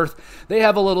forth. They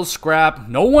have a little scrap.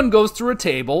 No one goes through a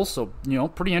table, so,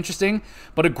 pretty interesting.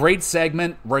 But a great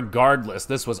segment regardless.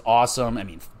 This was awesome. I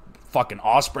mean, fucking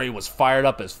Ospreay was fired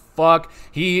up as fuck.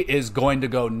 He is going to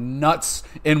go nuts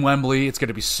in Wembley. It's going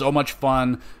to be so much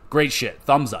fun. Great shit.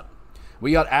 Thumbs up.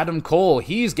 We got Adam Cole.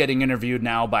 He's getting interviewed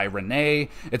now by Renee.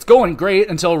 It's going great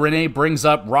until Renee brings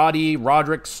up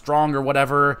Roderick Strong or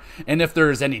whatever, and if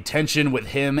there's any tension with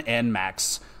him and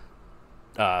Max.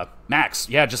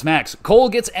 Just Max. Cole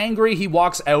gets angry. He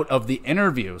walks out of the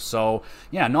interview. So,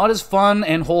 yeah, not as fun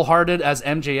and wholehearted as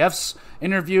MJF's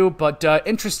interview, but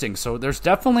interesting. So there's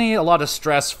definitely a lot of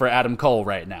stress for Adam Cole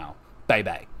right now.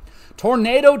 Bye-bye.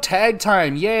 Tornado Tag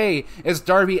Time, yay! It's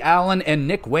Darby Allin and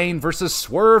Nick Wayne versus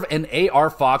Swerve and AR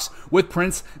Fox with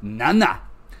Prince Nana.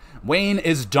 Wayne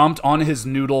is dumped on his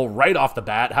noodle right off the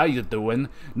bat. How you doing?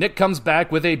 Nick comes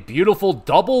back with a beautiful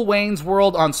double Wayne's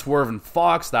World on Swerve and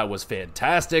Fox. That was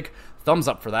fantastic. Thumbs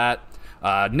up for that.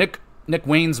 Nick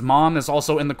Wayne's mom is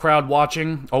also in the crowd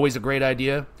watching. Always a great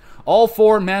idea. All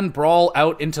four men brawl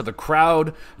out into the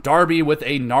crowd. Darby with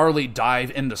a gnarly dive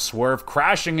into Swerve,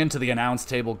 crashing into the announce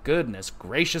table. Goodness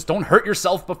gracious, don't hurt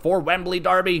yourself before Wembley,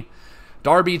 Darby.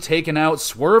 Darby taken out,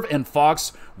 Swerve and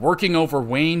Fox working over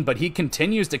Wayne, but he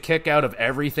continues to kick out of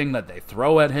everything that they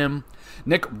throw at him.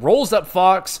 Nick rolls up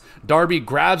Fox. Darby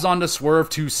grabs onto Swerve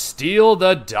to steal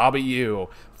the W.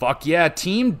 Fuck yeah,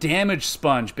 Team Damage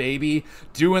Sponge, baby.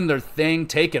 Doing their thing,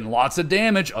 taking lots of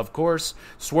damage, of course.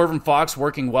 Swerve and Fox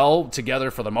working well together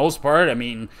for the most part. I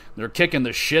mean, they're kicking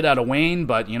the shit out of Wayne,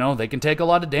 but, they can take a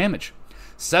lot of damage.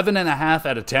 7.5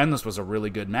 out of 10. This was a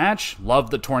really good match. Love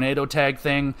the tornado tag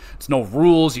thing. It's no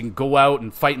rules. You can go out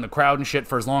and fight in the crowd and shit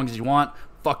for as long as you want.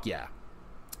 Fuck yeah.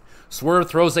 Swerve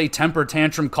throws a temper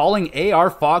tantrum, calling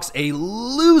AR Fox a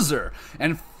loser,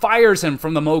 and fires him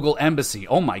from the Mogul Embassy.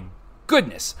 Oh my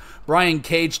goodness. Brian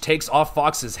Cage takes off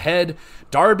Fox's head.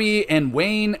 Darby and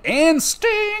Wayne and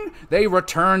Sting, they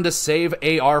return to save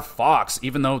AR Fox,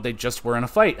 even though they just were in a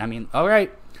fight. I mean,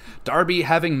 alright. Darby,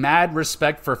 having mad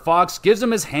respect for Fox, gives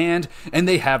him his hand, and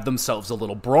they have themselves a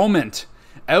little bromance.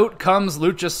 Out comes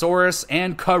Luchasaurus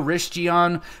and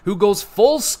Christian, who goes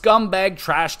full scumbag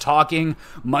trash talking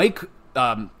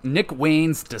Nick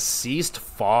Wayne's deceased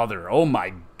father. Oh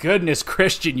my goodness,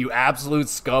 Christian, you absolute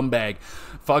scumbag.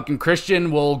 Fucking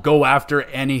Christian will go after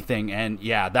anything, and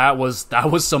yeah, that was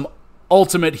some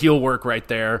ultimate heel work right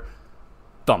there.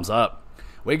 Thumbs up.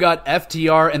 We got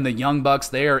FTR and the Young Bucks.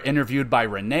 They are interviewed by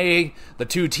Renee. The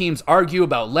two teams argue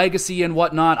about legacy and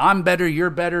whatnot. I'm better, you're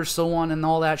better, so on and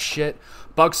all that shit.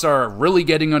 Bucks are really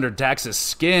getting under Dax's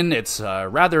skin. It's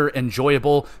rather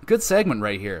enjoyable. Good segment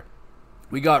right here.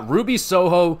 We got Ruby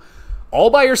Soho all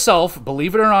by herself.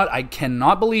 Believe it or not, I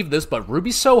cannot believe this, but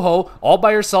Ruby Soho all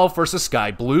by herself versus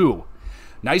Sky Blue.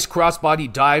 Nice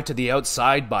crossbody dive to the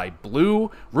outside by Blue.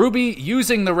 Ruby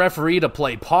using the referee to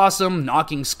play possum,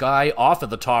 knocking Sky off of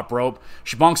the top rope.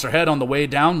 She bonks her head on the way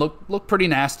down. Look pretty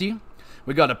nasty.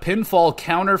 We got a pinfall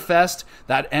counterfest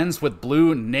that ends with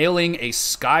Blue nailing a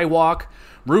skywalk.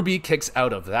 Ruby kicks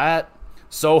out of that.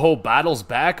 Soho battles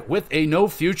back with a no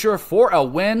future for a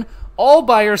win all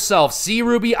by herself. See,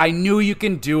 Ruby, I knew you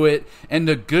can do it, and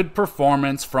a good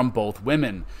performance from both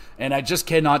women. And I just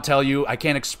cannot tell you, I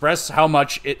can't express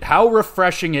how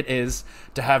refreshing it is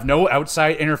to have no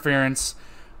outside interference.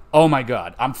 Oh my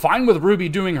god. I'm fine with Ruby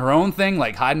doing her own thing,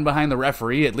 like hiding behind the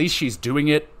referee. At least she's doing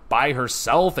it by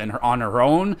herself and on her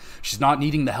own. She's not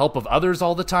needing the help of others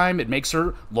all the time. It makes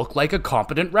her look like a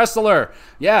competent wrestler.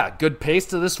 Yeah, good pace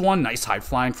to this one. Nice high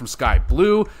flying from Sky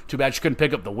Blue. Too bad she couldn't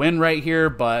pick up the win right here,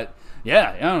 but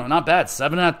yeah, not bad.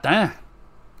 7 out of 10.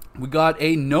 We got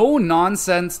a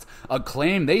no-nonsense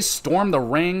Acclaim. They storm the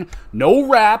ring, no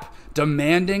rap,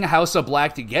 demanding House of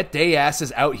Black to get they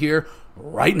asses out here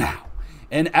right now.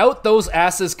 And out those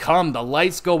asses come. The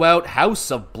lights go out,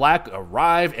 House of Black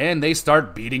arrive, and they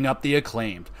start beating up the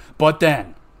Acclaimed. But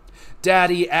then,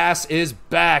 Daddy Ass is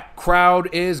back.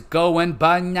 Crowd is going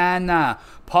banana.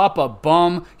 Papa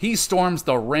Bum, he storms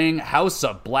the ring. House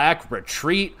of Black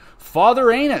retreat.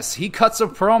 Father Anus, he cuts a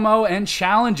promo and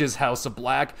challenges House of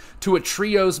Black to a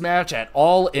trios match at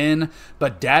All In,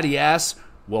 but Daddy Ass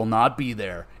will not be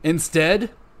there.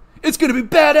 Instead, it's gonna be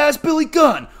Badass Billy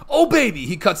Gunn. Oh baby,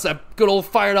 he cuts that good old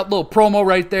fired up little promo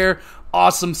right there.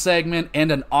 Awesome segment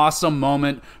and an awesome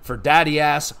moment for Daddy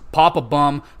Ass, Papa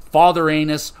Bum, Father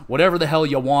Anus, whatever the hell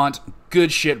you want.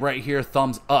 Good shit right here,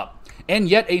 thumbs up. And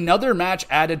yet another match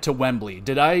added to Wembley.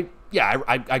 Did I? Yeah,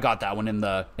 I got that one in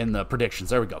the predictions.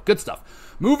 There we go. Good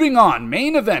stuff. Moving on.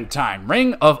 Main event time.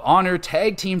 Ring of Honor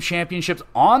Tag Team Championships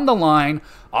on the line.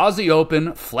 Aussie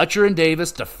Open. Fletcher and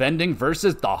Davis defending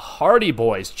versus the Hardy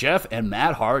Boys. Jeff and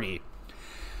Matt Hardy.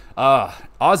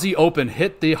 Aussie Open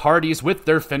hit the Hardys with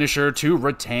their finisher to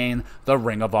retain the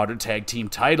Ring of Honor Tag Team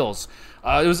titles.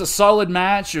 It was a solid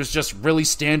match. It was just really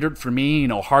standard for me.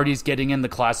 Hardy's getting in the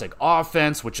classic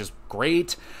offense, which is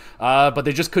great. But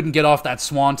they just couldn't get off that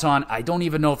swanton. I don't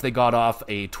even know if they got off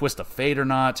a twist of fate or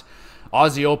not.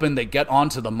 Aussie Open, they get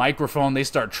onto the microphone. They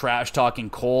start trash talking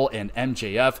Cole and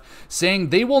MJF, saying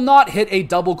they will not hit a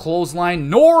double clothesline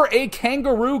nor a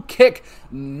kangaroo kick.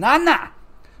 Nah.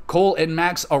 Cole and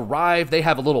Max arrive. They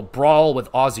have a little brawl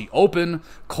with Aussie Open.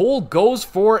 Cole goes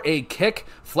for a kick.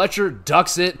 Fletcher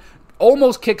ducks it.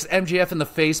 Almost kicks MJF in the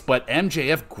face, but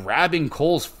MJF grabbing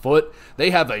Cole's foot.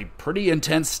 They have a pretty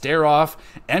intense stare-off.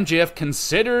 MJF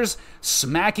considers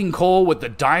smacking Cole with the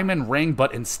diamond ring,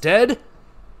 but instead,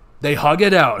 they hug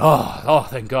it out. Oh,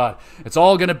 thank God. It's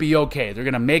all going to be okay. They're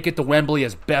going to make it to Wembley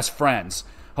as best friends.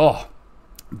 Oh,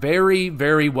 very,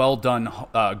 very well done.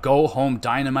 Go home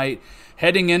Dynamite.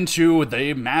 Heading into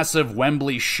the massive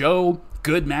Wembley show.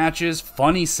 Good matches,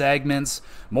 funny segments,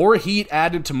 more heat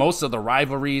added to most of the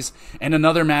rivalries, and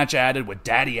another match added with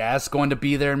Daddy Ass going to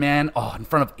be there, man. Oh, in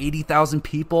front of 80,000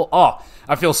 people. Oh,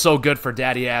 I feel so good for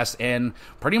Daddy Ass and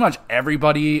pretty much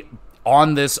everybody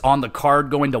on the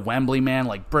card going to Wembley, man.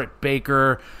 Like Britt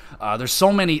Baker. There's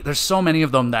so many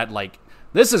of them that like.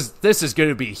 This is going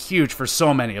to be huge for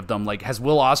so many of them. Like, has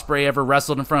Will Ospreay ever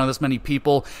wrestled in front of this many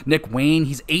people? Nick Wayne,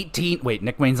 he's 18. Wait,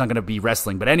 Nick Wayne's not going to be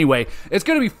wrestling. But anyway, it's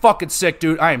going to be fucking sick,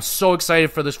 dude. I am so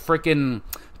excited for this freaking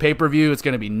pay-per-view. It's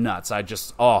going to be nuts.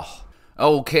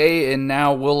 Okay, and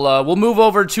now we'll move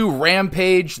over to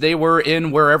Rampage. They were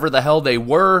in wherever the hell they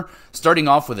were, starting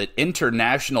off with an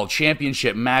international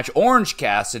championship match. Orange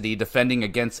Cassidy defending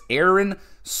against Aaron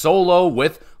Solo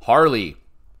with Harley.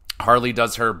 Harley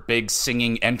does her big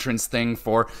singing entrance thing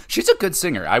she's a good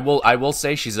singer. I will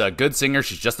say she's a good singer.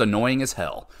 She's just annoying as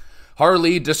hell.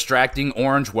 Harley distracting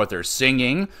Orange with her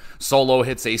singing. Solo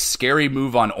hits a scary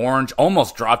move on Orange,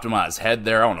 almost dropped him on his head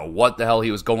there. I don't know what the hell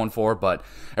he was going for, but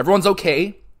everyone's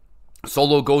okay.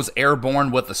 Solo goes airborne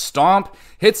with a stomp,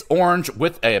 hits Orange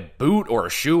with a boot or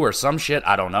a shoe or some shit,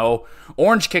 I don't know.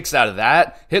 Orange kicks out of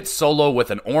that, hits Solo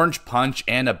with an orange punch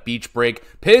and a beach break,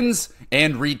 pins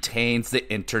and retains the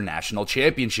International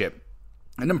Championship.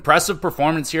 An impressive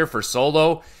performance here for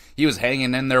Solo. He was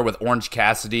hanging in there with Orange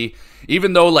Cassidy,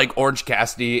 even though like Orange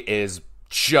Cassidy is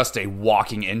just a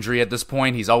walking injury at this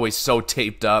point. He's always so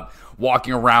taped up,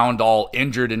 walking around all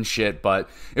injured and shit, but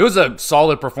it was a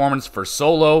solid performance for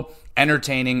Solo.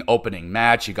 Entertaining opening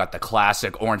match. You got the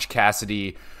classic Orange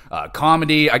Cassidy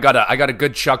comedy. I got a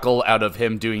good chuckle out of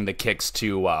him doing the kicks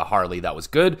to Harley. That was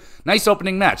good. Nice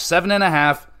opening match.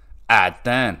 7.5 at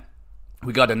 10.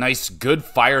 We got a nice, good,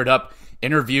 fired up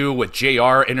interview with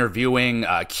JR interviewing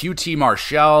QT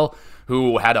Marshall,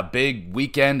 who had a big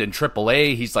weekend in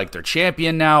AAA. He's like their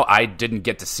champion now. I didn't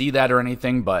get to see that or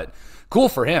anything, but cool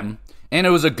for him. And it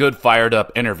was a good fired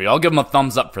up interview. I'll give him a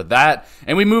thumbs up for that.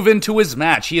 And we move into his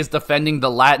match. He is defending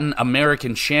the Latin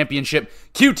American Championship.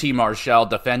 QT Marshall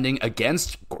defending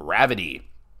against Gravity.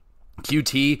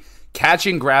 QT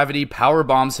catching Gravity, power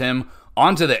bombs him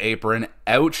onto the apron.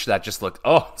 Ouch, that just looked,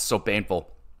 so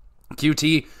painful.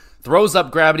 QT throws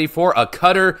up Gravity for a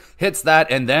cutter, hits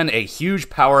that, and then a huge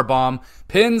power bomb,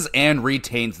 pins and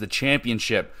retains the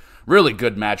championship. Really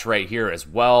good match right here as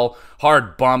well.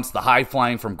 Hard bumps. The high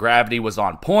flying from Gravity was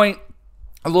on point.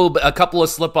 A couple of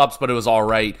slip ups, but it was all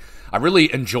right. I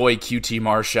really enjoy QT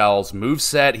Marshall's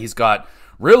moveset. He's got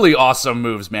really awesome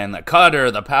moves, man. The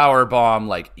cutter, the power bomb,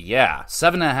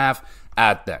 7.5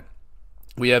 at 10.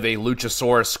 We have a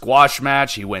Luchasaurus squash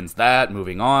match. He wins that.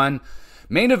 Moving on.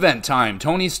 Main event time,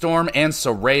 Toni Storm and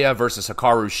Saraya versus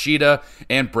Hikaru Shida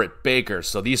and Britt Baker.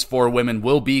 So these four women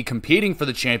will be competing for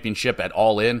the championship at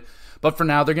All In, but for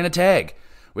now they're going to tag.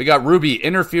 We got Ruby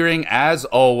interfering as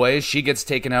always. She gets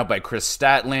taken out by Chris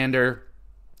Statlander.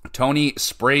 Toni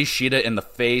sprays Shida in the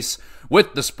face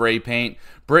with the spray paint.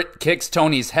 Britt kicks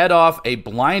Toni's head off. A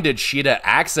blinded Shida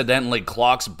accidentally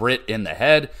clocks Britt in the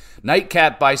head.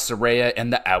 Nightcap by Saraya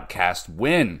and the Outcast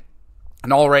win.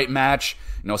 An alright match,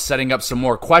 setting up some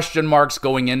more question marks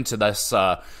going into this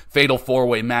fatal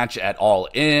four-way match at All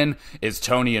In. Is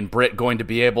Toni and Britt going to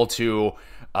be able to,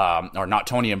 or not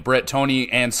Toni and Britt,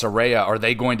 Toni and Saraya, are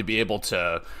they going to be able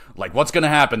to, what's going to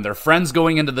happen? They're friends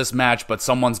going into this match, but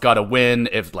someone's got to win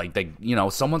if,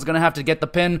 someone's going to have to get the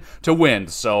pin to win.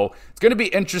 So it's going to be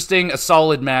interesting, a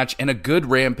solid match, and a good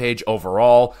Rampage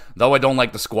overall, though I don't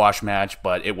like the squash match,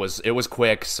 but it was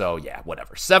quick, so yeah,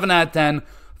 whatever. 7 out of 10.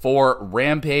 For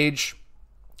Rampage,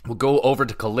 we'll go over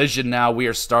to Collision now. We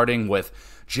are starting with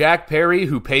Jack Perry,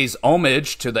 who pays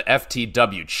homage to the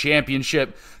FTW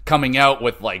Championship, coming out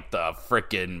with the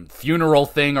frickin' funeral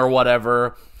thing or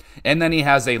whatever. And then he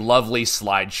has a lovely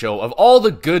slideshow of all the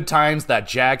good times that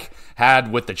Jack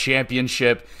had with the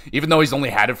championship. Even though he's only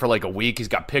had it for a week, he's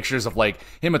got pictures of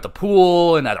him at the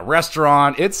pool and at a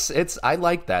restaurant. I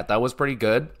like that. That was pretty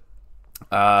good.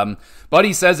 But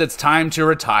he says it's time to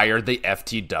retire the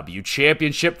FTW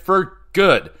Championship for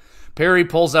good. Perry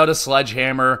pulls out a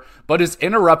sledgehammer, but is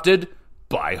interrupted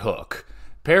by Hook.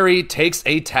 Perry takes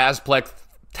a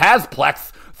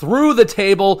Tazplex through the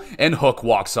table, and Hook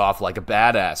walks off like a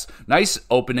badass. Nice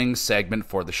opening segment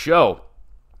for the show.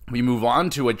 We move on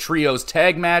to a trios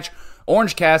tag match.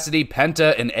 Orange Cassidy,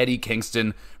 Penta, and Eddie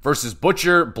Kingston versus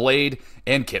Butcher, Blade,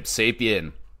 and Kip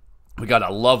Sapien. We got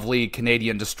a lovely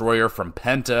Canadian destroyer from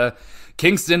Penta.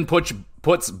 Kingston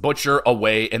puts Butcher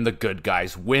away and the good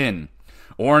guys win.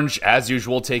 Orange, as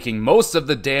usual, taking most of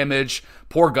the damage.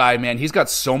 Poor guy, man. He's got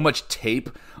so much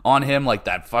tape on him,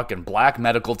 that fucking black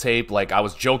medical tape. I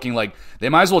was joking, they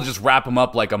might as well just wrap him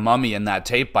up like a mummy in that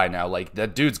tape by now.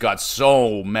 That dude's got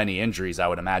so many injuries, I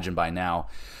would imagine, by now.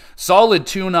 Solid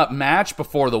tune-up match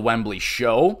before the Wembley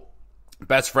show.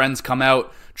 Best friends come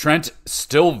out. Trent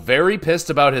still very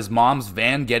pissed about his mom's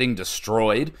van getting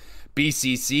destroyed.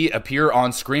 BCC appear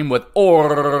on screen with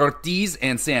Ortiz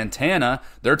and Santana.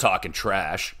 They're talking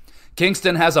trash.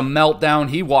 Kingston has a meltdown.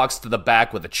 He walks to the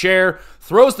back with a chair,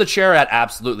 throws the chair at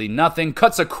absolutely nothing,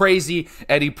 cuts a crazy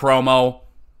Eddie promo.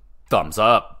 Thumbs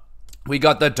up. We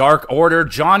got the Dark Order,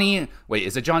 Johnny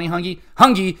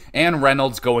Hungy and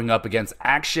Reynolds going up against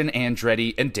Action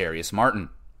Andretti and Darius Martin.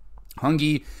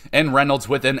 Hungy and Reynolds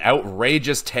with an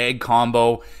outrageous tag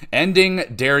combo, ending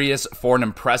Darius for an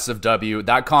impressive W.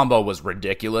 That combo was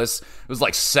ridiculous. It was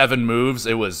 7 moves.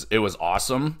 It was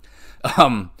awesome.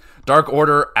 Dark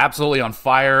Order absolutely on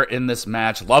fire in this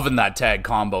match. Loving that tag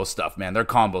combo stuff, man. Their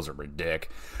combos are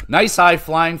ridiculous. Nice high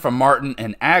flying from Martin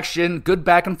in action. Good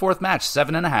back and forth match.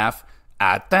 7.5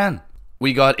 out of 10.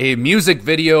 We got a music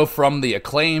video from the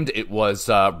Acclaimed. It was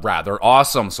rather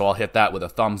awesome, so I'll hit that with a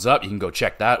thumbs up. You can go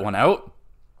check that one out.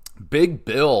 Big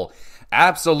Bill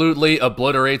absolutely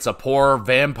obliterates a poor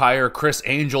vampire Chris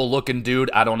Angel looking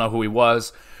dude. I don't know who he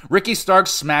was. Ricky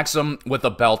Starks smacks him with a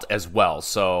belt as well.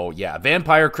 So yeah,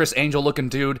 vampire Chris Angel looking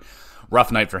dude.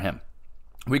 Rough night for him.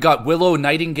 We got Willow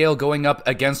Nightingale going up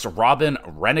against Robin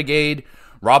Renegade.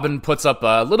 Robin puts up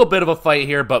a little bit of a fight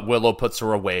here, but Willow puts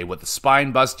her away with a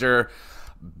spine buster.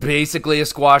 Basically a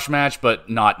squash match, but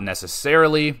not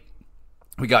necessarily.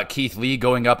 We got Keith Lee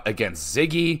going up against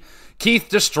Ziggy. Keith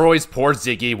destroys poor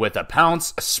Ziggy with a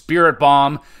pounce, a spirit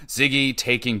bomb. Ziggy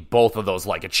taking both of those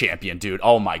like a champion, dude.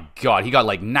 Oh my god, he got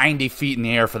like 90 feet in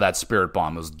the air for that spirit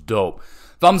bomb. It was dope.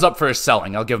 Thumbs up for his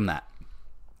selling, I'll give him that.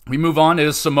 We move on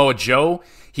to Samoa Joe.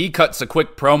 He cuts a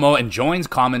quick promo and joins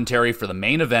commentary for the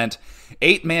main event.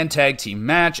 8-man tag team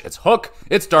match. It's Hook,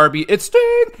 it's Darby, it's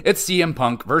Sting, it's CM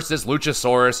Punk versus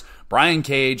Luchasaurus, Brian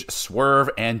Cage, Swerve,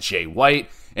 and Jay White.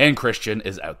 And Christian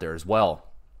is out there as well.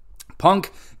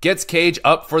 Punk gets Cage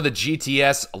up for the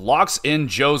GTS, locks in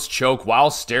Joe's choke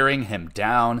while staring him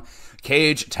down.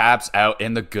 Cage taps out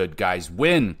and the good guys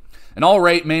win. An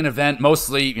alright main event,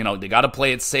 mostly, they gotta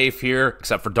play it safe here,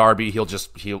 except for Darby.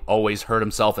 He'll always hurt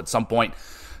himself at some point,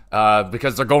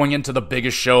 because they're going into the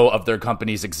biggest show of their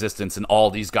company's existence, and all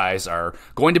these guys are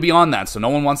going to be on that, so no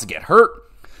one wants to get hurt.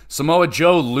 Samoa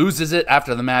Joe loses it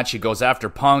after the match. He goes after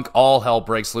Punk. All hell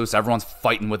breaks loose. Everyone's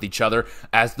fighting with each other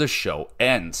as the show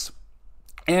ends.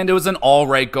 And it was an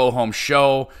alright go-home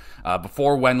show.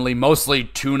 Before Wembley, mostly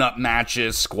tune-up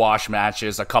matches, squash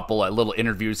matches, a couple of little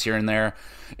interviews here and there.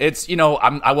 It's,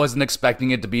 I wasn't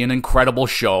expecting it to be an incredible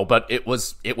show, but it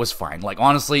was fine. Like,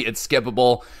 honestly, it's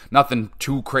skippable. Nothing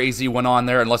too crazy went on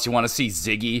there, unless you want to see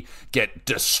Ziggy get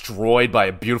destroyed by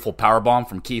a beautiful powerbomb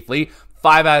from Keith Lee.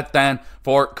 5 out of 10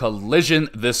 for Collision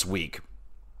this week.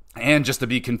 And just to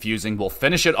be confusing, we'll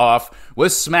finish it off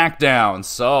with SmackDown.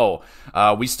 So,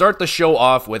 we start the show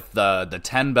off with the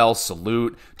 10-bell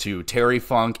salute to Terry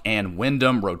Funk and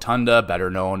Wyndham Rotunda, better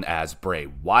known as Bray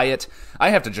Wyatt. I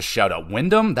have to just shout out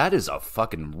Wyndham. That is a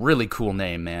fucking really cool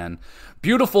name, man.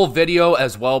 Beautiful video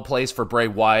as well placed for Bray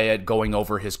Wyatt going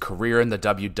over his career in the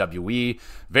WWE.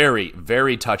 Very,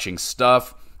 very touching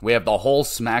stuff. We have the whole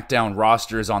SmackDown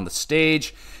rosters on the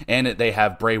stage, and they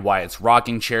have Bray Wyatt's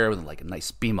rocking chair with like a nice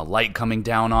beam of light coming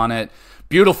down on it.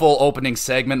 Beautiful opening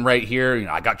segment right here.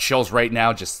 I got chills right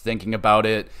now just thinking about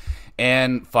it.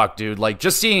 And fuck, dude, like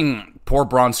just seeing poor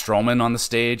Braun Strowman on the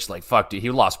stage, like fuck, dude,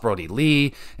 he lost Brody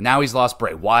Lee, and now he's lost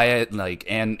Bray Wyatt, like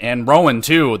and Rowan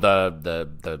too.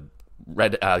 The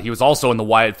red, he was also in the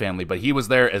Wyatt family, but he was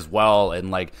there as well, and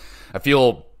like I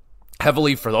feel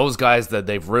heavily for those guys that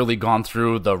they've really gone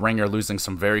through the ringer, losing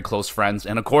some very close friends.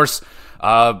 And of course,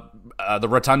 the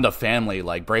Rotunda family,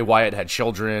 like Bray Wyatt had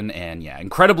children, and yeah,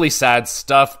 incredibly sad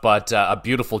stuff, but a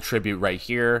beautiful tribute right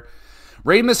here.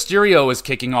 Rey Mysterio is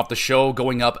kicking off the show,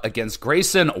 going up against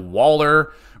Grayson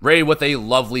Waller. Rey with a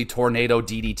lovely tornado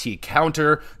DDT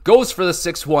counter, goes for the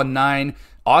 619.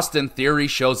 Austin Theory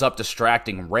shows up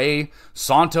distracting Rey.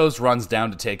 Santos runs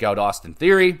down to take out Austin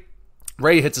Theory.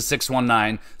 Rey hits a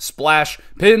 619, splash,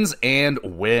 pins, and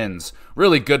wins.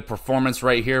 Really good performance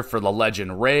right here for the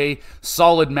legend Rey.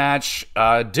 Solid match.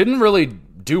 Didn't really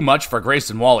do much for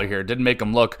Grayson Waller here. Didn't make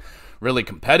him look really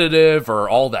competitive or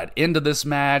all that into this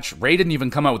match. Rey didn't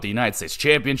even come out with the United States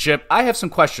Championship. I have some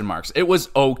question marks. It was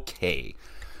okay.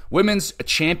 Women's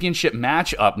Championship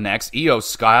match up next. Io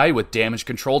Sky with Damage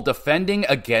Control defending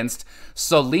against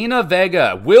Selena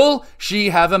Vega. Will she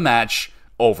have a match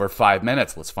over 5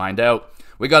 minutes? Let's find out.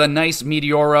 We got a nice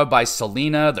Meteora by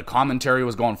Selena. The commentary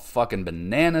was going fucking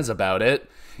bananas about it.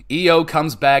 Io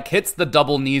comes back, hits the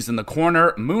double knees in the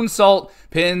corner, moonsault,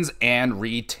 pins, and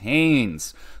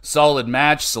retains. Solid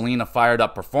match. Selena fired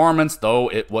up performance, though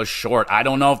it was short. I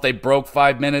don't know if they broke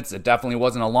 5 minutes. It definitely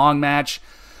wasn't a long match.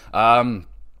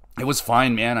 It was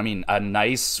fine, man. I mean, a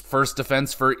nice first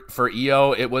defense for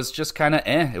Io. It was just kind of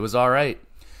It was all right.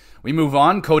 We move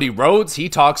on. Cody Rhodes, he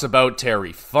talks about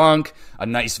Terry Funk. A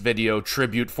nice video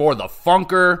tribute for the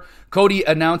Funker. Cody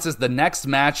announces the next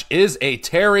match is a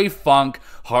Terry Funk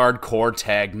hardcore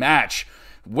tag match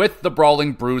with the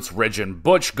Brawling Brutes, Ridge and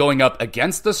Butch, going up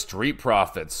against the Street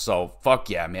Profits. So, fuck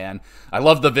yeah, man. I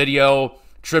love the video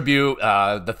tribute.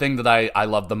 The thing that I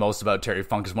love the most about Terry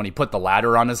Funk is when he put the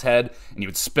ladder on his head and he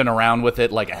would spin around with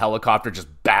it like a helicopter, just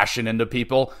bashing into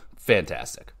people.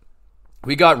 Fantastic.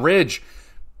 We got Ridge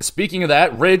Speaking of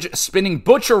that, Ridge spinning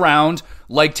Butch around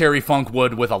like Terry Funk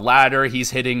would with a ladder.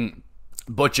 He's hitting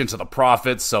Butch into the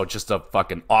Profits, so just a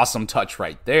fucking awesome touch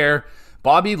right there.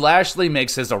 Bobby Lashley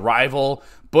makes his arrival.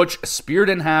 Butch speared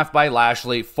in half by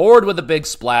Lashley, forward with a big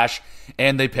splash,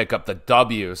 and they pick up the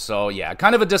W. So yeah,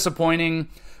 kind of a disappointing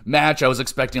match. I was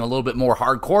expecting a little bit more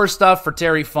hardcore stuff for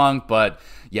Terry Funk, but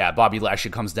yeah, Bobby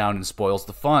Lashley comes down and spoils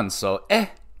the fun, so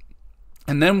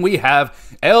And then we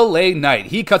have LA Knight.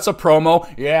 He cuts a promo,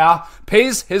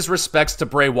 pays his respects to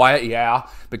Bray Wyatt,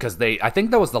 because I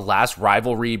think that was the last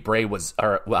rivalry Bray was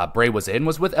in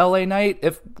was with LA Knight.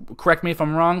 Correct me if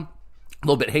I'm wrong. A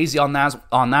little bit hazy on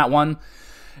that one.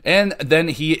 And then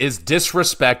he is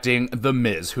disrespecting The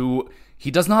Miz, who he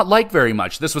does not like very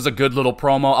much. This was a good little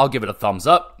promo. I'll give it a thumbs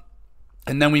up.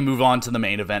 And then we move on to the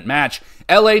main event match.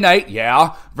 LA Knight,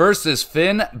 versus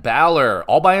Finn Balor,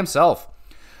 all by himself.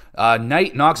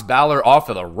 Knight knocks Balor off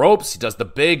of the ropes. He does the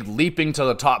big leaping to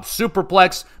the top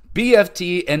superplex.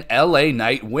 BFT and LA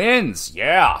Knight wins.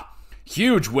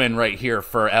 Huge win right here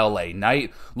for LA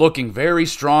Knight. Looking very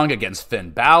strong against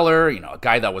Finn Balor, a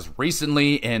guy that was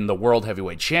recently in the World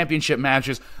Heavyweight Championship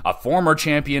matches, a former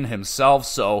champion himself.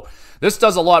 So this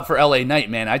does a lot for LA Knight,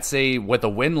 man. I'd say with a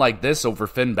win like this over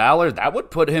Finn Balor, that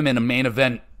would put him in a main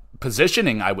event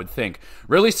positioning, I would think.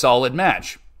 Really solid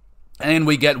match. And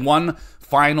we get one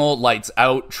final lights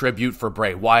out tribute for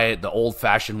Bray Wyatt, the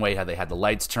old-fashioned way how they had the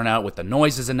lights turn out with the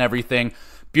noises and everything.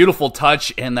 Beautiful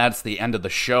touch, and that's the end of the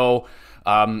show.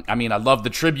 I love the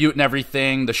tribute and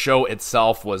everything. The show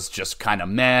itself was just kind of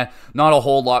meh. Not a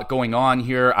whole lot going on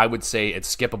here. I would say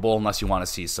it's skippable unless you want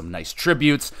to see some nice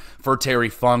tributes for Terry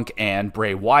Funk and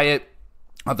Bray Wyatt.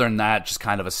 Other than that, just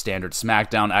kind of a standard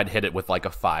SmackDown. I'd hit it with like a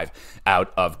 5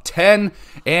 out of 10.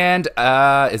 And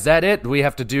is that it?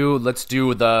 Let's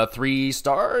do the 3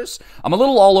 stars? I'm a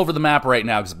little all over the map right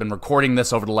now because I've been recording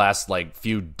this over the last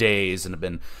few days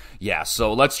and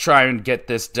so let's try and get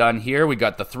this done here. We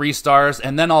got the 3 stars,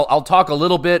 and then I'll talk a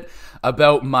little bit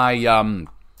about my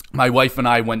wife and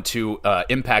I went to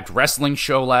Impact Wrestling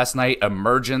show last night,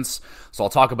 Emergence. So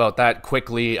I'll talk about that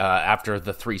quickly after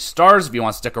the 3 stars if you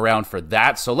want to stick around for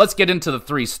that. So let's get into the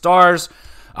 3 stars.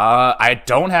 I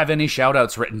don't have any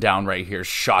shout-outs written down right here,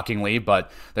 shockingly,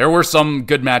 but there were some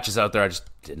good matches out there. I just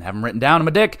didn't have them written down. I'm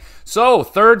a dick. So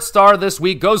 3rd star this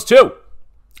week goes to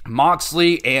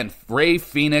Moxley and Ray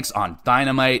Phoenix on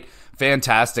Dynamite.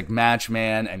 Fantastic match,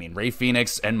 man. Ray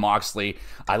Phoenix and Moxley.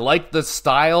 I like the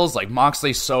styles.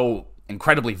 Moxley's so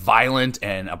incredibly violent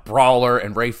and a brawler,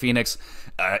 and Ray Phoenix,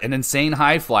 an insane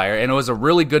high flyer. And it was a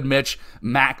really good mix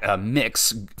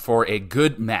for a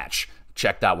good match.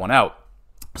 Check that one out.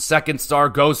 2nd star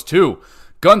goes to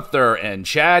Gunther and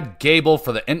Chad Gable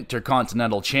for the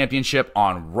Intercontinental Championship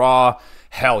on Raw.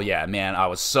 Hell yeah, man. I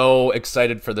was so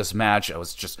excited for this match.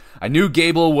 I knew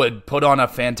Gable would put on a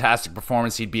fantastic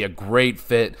performance. He'd be a great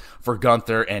fit for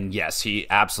Gunther, and yes, he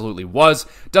absolutely was.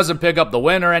 Doesn't pick up the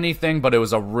win or anything, but it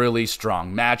was a really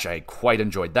strong match. I quite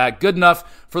enjoyed that. Good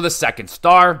enough for the 2nd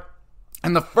star.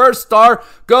 And the 1st star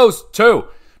goes to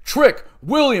Trick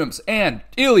Williams and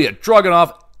Ilya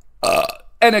Dragunov,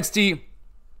 NXT.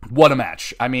 What a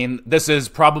match. This is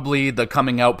probably the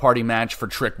coming out party match for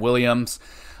Trick Williams.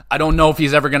 I don't know if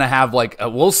he's ever going to have,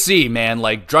 we'll see, man.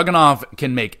 Dragunov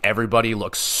can make everybody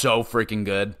look so freaking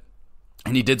good.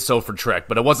 And he did so for Trick.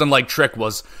 But it wasn't like Trick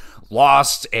was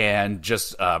lost and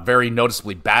just very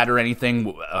noticeably bad or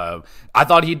anything. I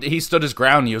thought he stood his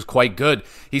ground. He was quite good.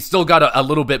 He's still got a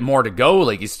little bit more to go.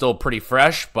 He's still pretty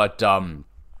fresh. But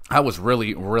I was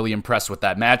really, really impressed with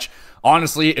that match.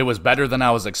 Honestly, it was better than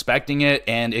I was expecting it,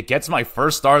 and it gets my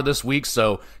 1st star this week,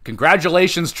 so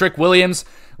congratulations, Trick Williams.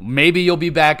 Maybe you'll be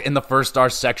back in the 1st star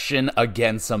section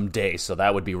again someday, so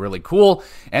that would be really cool.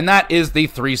 And that is the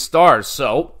 3 stars.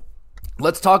 So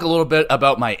let's talk a little bit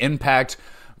about my Impact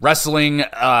Wrestling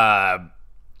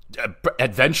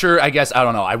adventure, I guess. I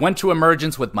don't know. I went to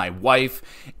Emergence with my wife,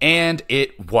 and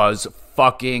it was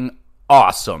fucking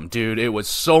awesome, dude. It was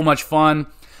so much fun.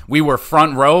 We were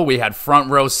front row. We had front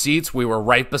row seats. We were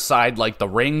right beside the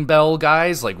ring bell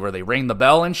guys, where they ring the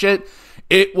bell and shit.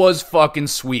 It was fucking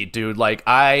sweet, dude.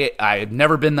 I had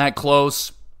never been that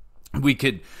close.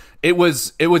 It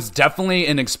was definitely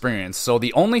an experience. So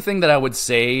the only thing that I would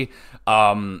say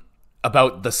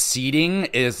about the seating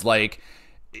is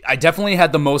I definitely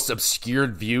had the most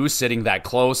obscured view sitting that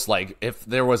close. If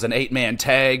there was an 8-man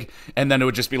tag and then it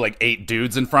would just be 8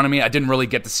 dudes in front of me, I didn't really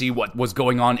get to see what was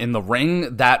going on in the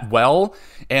ring that well.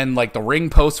 And the ring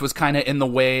post was kind of in the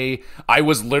way. I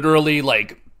was literally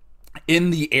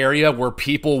in the area where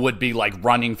people would be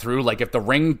running through. If the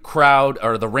ring crowd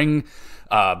or the ring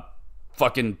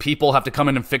fucking people have to come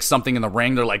in and fix something in the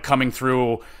ring. They're like coming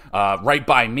through right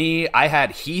by me. I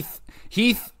had Heath,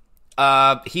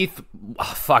 I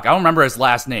don't remember his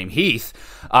last name. Heath.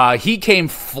 He came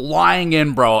flying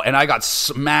in, bro, and I got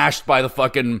smashed by the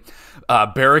fucking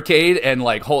barricade, and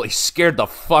like, holy, scared the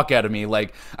fuck out of me.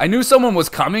 Like, I knew someone was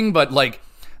coming, but like,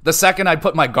 the second I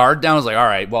put my guard down, I was like, all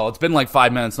right, well, it's been like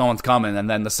 5 minutes, no one's coming. And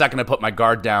then the second I put my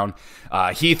guard down,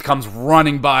 Heath comes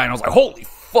running by, and I was like, holy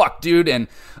fuck, dude. And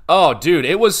oh, dude,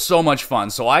 it was so much fun.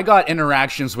 So I got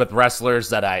interactions with wrestlers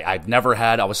that I've never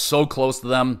had. I was so close to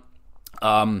them.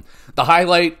 The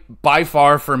highlight by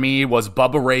far for me was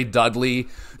Bubba Ray Dudley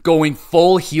going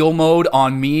full heel mode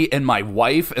on me and my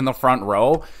wife in the front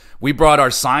row. We brought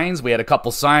our signs. We had a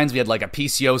couple signs. We had like a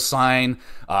PCO sign.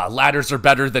 Ladders are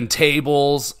better than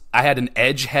tables. I had an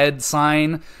edge head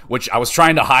sign, which I was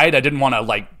trying to hide. I didn't want to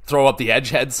like throw up the edge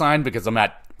head sign because I'm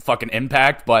at fucking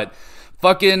Impact. But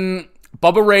fucking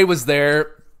Bubba Ray was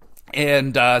there,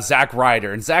 and Zack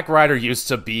Ryder. And Zack Ryder used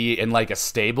to be in like a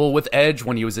stable with Edge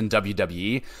when he was in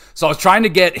WWE. So I was trying to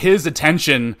get his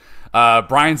attention,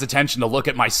 Brian's attention, to look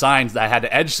at my signs that I had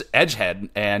edge head.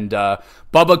 And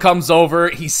Bubba comes over,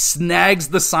 he snags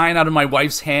the sign out of my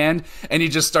wife's hand, and he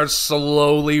just starts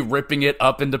slowly ripping it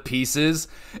up into pieces.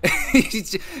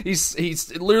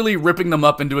 he's literally ripping them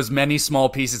up into as many small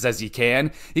pieces as he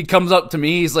can. He comes up to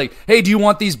me, he's like, hey, do you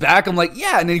want these back? I'm like,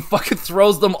 yeah. And then he fucking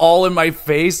throws them all in my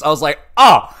face. I was like,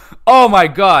 oh my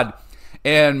God.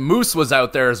 And Moose was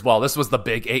out there as well. This was the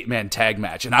big 8-man tag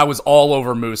match, and I was all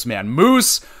over Moose, man.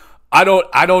 Moose, I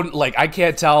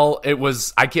can't tell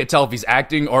if he's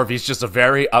acting or if he's just a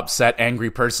very upset, angry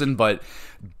person, but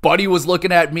Buddy was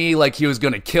looking at me like he was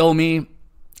going to kill me.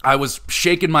 I was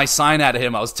shaking my sign at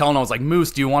him. I was like,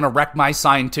 Moose, do you want to wreck my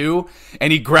sign too?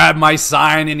 And he grabbed my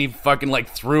sign and he fucking like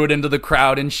threw it into the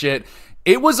crowd and shit.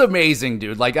 It was amazing,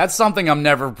 dude. Like, that's something I'm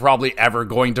never probably ever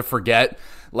going to forget.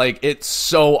 Like, it's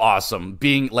so awesome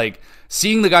being like,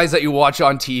 seeing the guys that you watch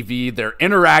on TV, they're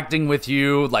interacting with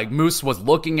you. Like, Moose was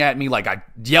looking at me, like, I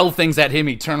yell things at him,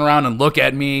 he'd turn around and look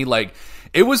at me. Like,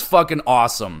 it was fucking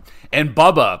awesome. And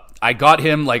Bubba, I got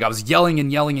him, like, I was yelling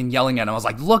and yelling and yelling at him. I was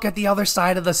like, look at the other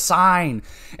side of the sign.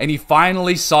 And he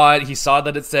finally saw it. He saw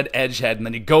that it said Edgehead. And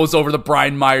then he goes over to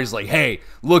Brian Myers, like, hey,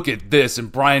 look at this. And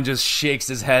Brian just shakes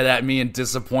his head at me in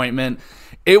disappointment.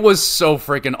 It was so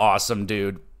freaking awesome,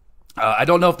 dude. I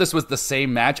don't know if this was the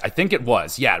same match. I think it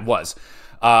was. Yeah, it was.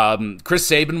 Chris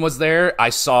Sabin was there. I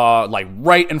saw, like,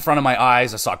 right in front of my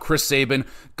eyes, I saw Chris Sabin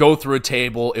go through a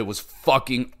table. It was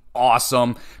fucking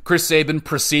awesome. Chris Sabin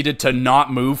proceeded to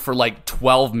not move for like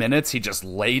 12 minutes. He just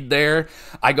laid there.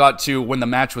 I got to, when the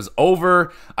match was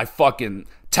over, I fucking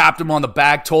tapped him on the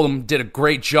back, told him did a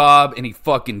great job, and he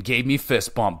fucking gave me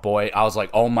fist bump, boy. I was like,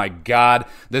 oh my God,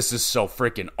 this is so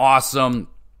freaking awesome.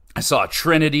 I saw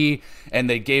Trinity, and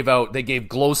they gave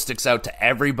glow sticks out to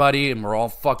everybody, and we're all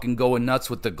fucking going nuts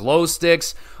with the glow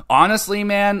sticks. Honestly,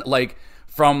 man, like,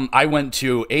 I went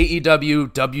to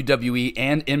AEW, WWE,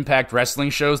 and Impact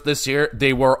Wrestling shows this year.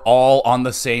 They were all on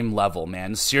the same level,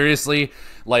 man. Seriously,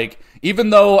 like, even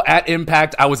though at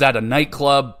Impact I was at a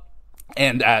nightclub,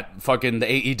 and at fucking the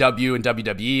AEW and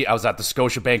WWE, I was at the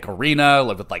Scotiabank Arena,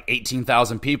 with like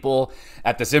 18,000 people.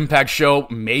 At this Impact show,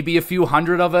 maybe a few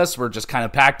hundred of us were just kind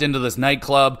of packed into this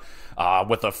nightclub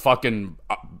with a fucking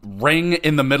ring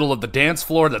in the middle of the dance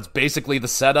floor. That's basically the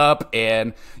setup.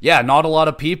 And yeah, not a lot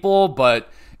of people, but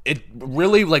it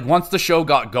really, like, once the show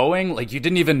got going, like, you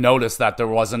didn't even notice that there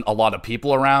wasn't a lot of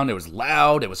people around. It was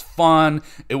loud, it was fun,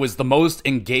 it was the most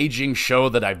engaging show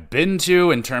that I've been to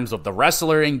in terms of the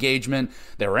wrestler engagement.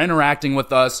 They were interacting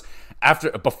with us.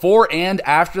 Before and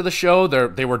after the show,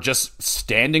 they were just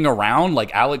standing around.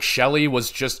 Like, Alex Shelley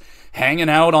was just hanging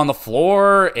out on the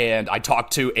floor, and I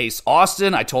talked to Ace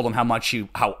Austin. I told him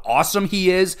how awesome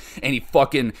he is, and he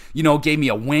fucking, gave me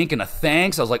a wink and a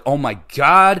thanks. I was like, oh my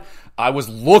God. I was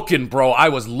looking, bro. I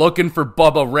was looking for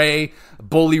Bubba Ray,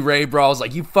 Bully Ray, bro. I was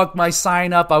like, you fucked my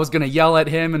sign up. I was going to yell at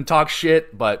him and talk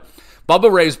shit, but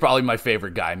Bubba Ray is probably my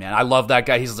favorite guy, man. I love that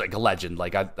guy. He's like a legend.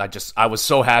 Like, I was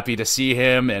so happy to see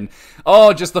him, and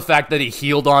just the fact that he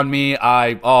healed on me.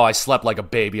 I slept like a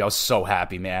baby. I was so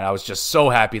happy, man. I was just so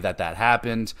happy that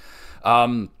happened.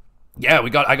 Yeah,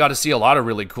 I got to see a lot of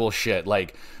really cool shit.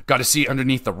 Like, got to see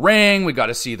underneath the ring. We got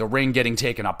to see the ring getting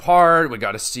taken apart. We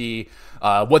got to see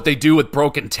what they do with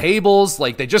broken tables.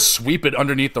 Like, they just sweep it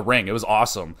underneath the ring. It was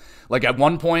awesome. Like, at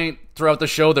one point throughout the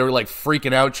show, they were like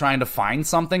freaking out trying to find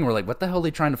something. We're like, what the hell are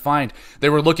they trying to find? They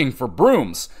were looking for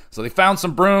brooms. So they found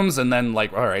some brooms, and then,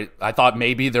 like, all right, I thought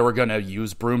maybe they were going to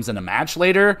use brooms in a match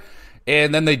later.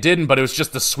 And then they didn't, but it was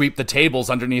just to sweep the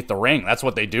tables underneath the ring. That's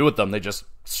what they do with them. They just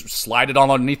slide it all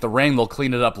underneath the ring. They'll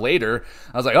clean it up later.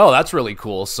 I was like, oh, that's really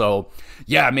cool. So,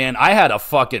 yeah, man, I had a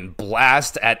fucking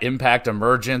blast at Impact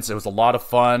Emergence. It was a lot of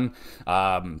fun.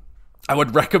 I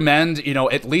would recommend,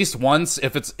 at least once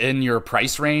if it's in your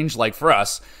price range. Like for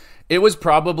us, it was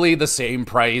probably the same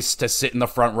price to sit in the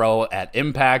front row at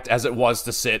Impact as it was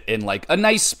to sit in like a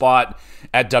nice spot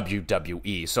at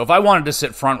WWE. So if I wanted to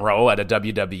sit front row at a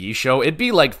WWE show, it'd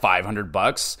be like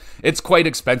 $500. It's quite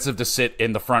expensive to sit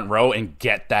in the front row and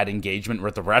get that engagement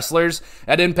with the wrestlers.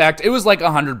 At Impact, it was like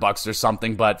 $100 or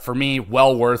something, but for me,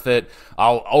 well worth it.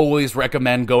 I'll always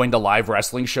recommend going to live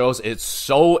wrestling shows. It's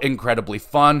so incredibly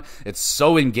fun. It's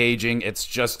so engaging. It's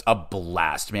just a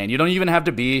blast, man. You don't even have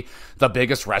to be the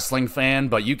biggest wrestling fan,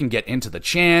 but you can get into the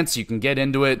chants, you can get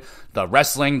into it. The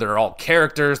wrestling, they're all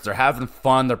characters, they're having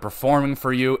fun, they're performing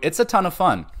for you. It's a ton of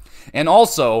fun. And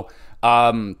also,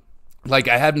 like,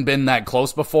 I hadn't been that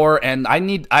close before, and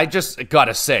I just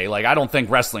gotta say, like, I don't think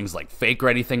wrestling's like fake or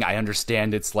anything. I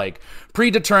understand it's like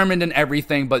predetermined and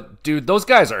everything, but dude, those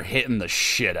guys are hitting the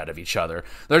shit out of each other.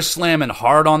 They're slamming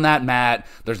hard on that mat.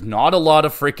 There's not a lot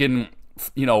of freaking,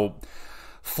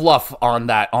 fluff on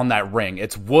that ring.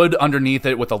 It's wood underneath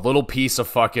it with a little piece of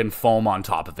fucking foam on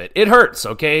top of it. It hurts,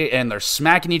 okay? And they're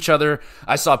smacking each other.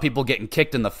 I saw people getting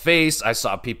kicked in the face. I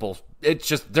saw people,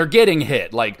 they're getting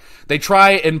hit. Like, they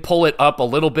try and pull it up a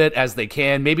little bit as they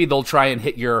can. Maybe they'll try and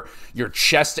hit your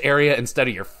chest area instead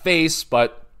of your face,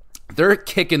 but they're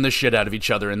kicking the shit out of each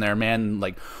other in there, man.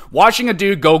 Like, watching a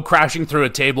dude go crashing through a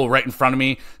table right in front of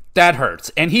me, that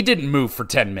hurts. And he didn't move for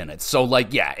 10 minutes. So,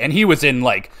 like, yeah. And he was in,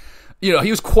 like,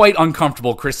 he was quite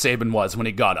uncomfortable, Chris Sabin was, when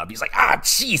he got up. He's like,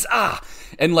 jeez,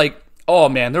 And, like, oh,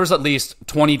 man, there was at least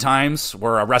 20 times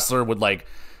where a wrestler would, like,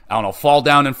 I don't know, fall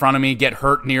down in front of me, get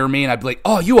hurt near me, and I'd be like,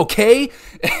 oh, you okay?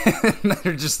 And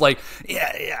they're just like,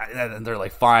 yeah. And they're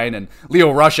like, fine. And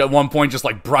Leo Rush at one point just,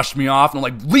 like, brushed me off. And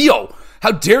I'm like, Leo,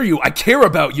 how dare you? I care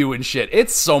about you and shit.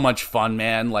 It's so much fun,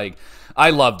 man. Like, I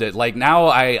loved it. Like, now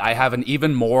I have an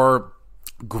even more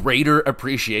greater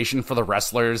appreciation for the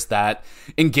wrestlers that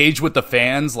engage with the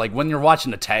fans. Like when you're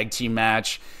watching a tag team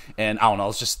match, and I don't know,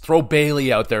 let's just throw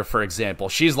Bailey out there for example.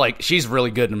 She's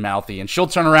really good and mouthy, and she'll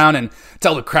turn around and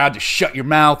tell the crowd to shut your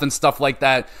mouth and stuff like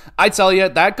that. I tell you,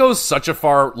 that goes so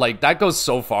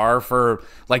far for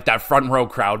like that front row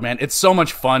crowd, man. It's so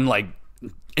much fun, like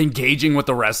engaging with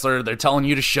the wrestler. They're telling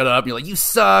you to shut up. You're like, you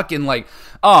suck. And like,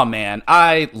 oh man,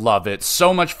 I love it.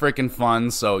 So much freaking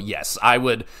fun. So yes, I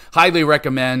would highly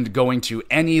recommend going to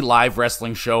any live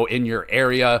wrestling show in your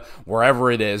area,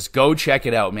 wherever it is. Go check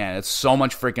it out, man. It's so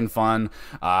much freaking fun.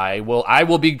 I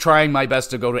will be trying my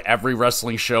best to go to every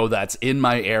wrestling show that's in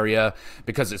my area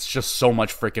because it's just so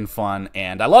much freaking fun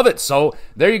and I love it. So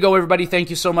there you go, everybody. Thank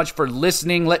you so much for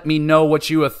listening. Let me know what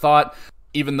you have thought.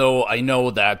 Even though I know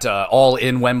that All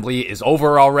In Wembley is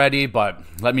over already, but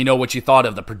let me know what you thought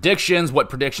of the predictions. What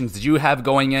predictions did you have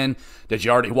going in? Did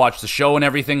you already watch the show and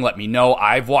everything? Let me know.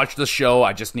 I've watched the show.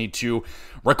 I just need to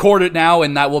record it now,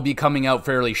 and that will be coming out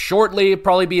fairly shortly. It'll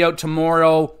probably be out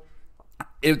tomorrow.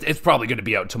 It's probably going to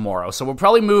be out tomorrow. So we'll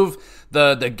probably move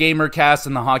the Gamer Cast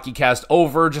and the Hockey Cast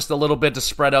over just a little bit to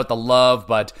spread out the love.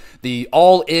 But the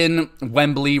All In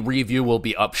Wembley review will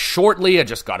be up shortly. I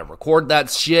just got to record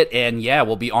that shit. And yeah,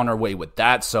 we'll be on our way with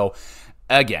that. So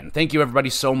again, thank you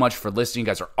everybody so much for listening. You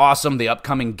guys are awesome. The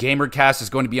upcoming GamerCast is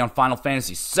going to be on Final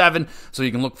Fantasy VII, so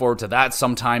you can look forward to that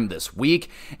sometime this week.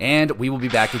 And we will be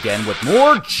back again with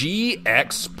more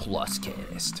GX Plus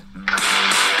Cast.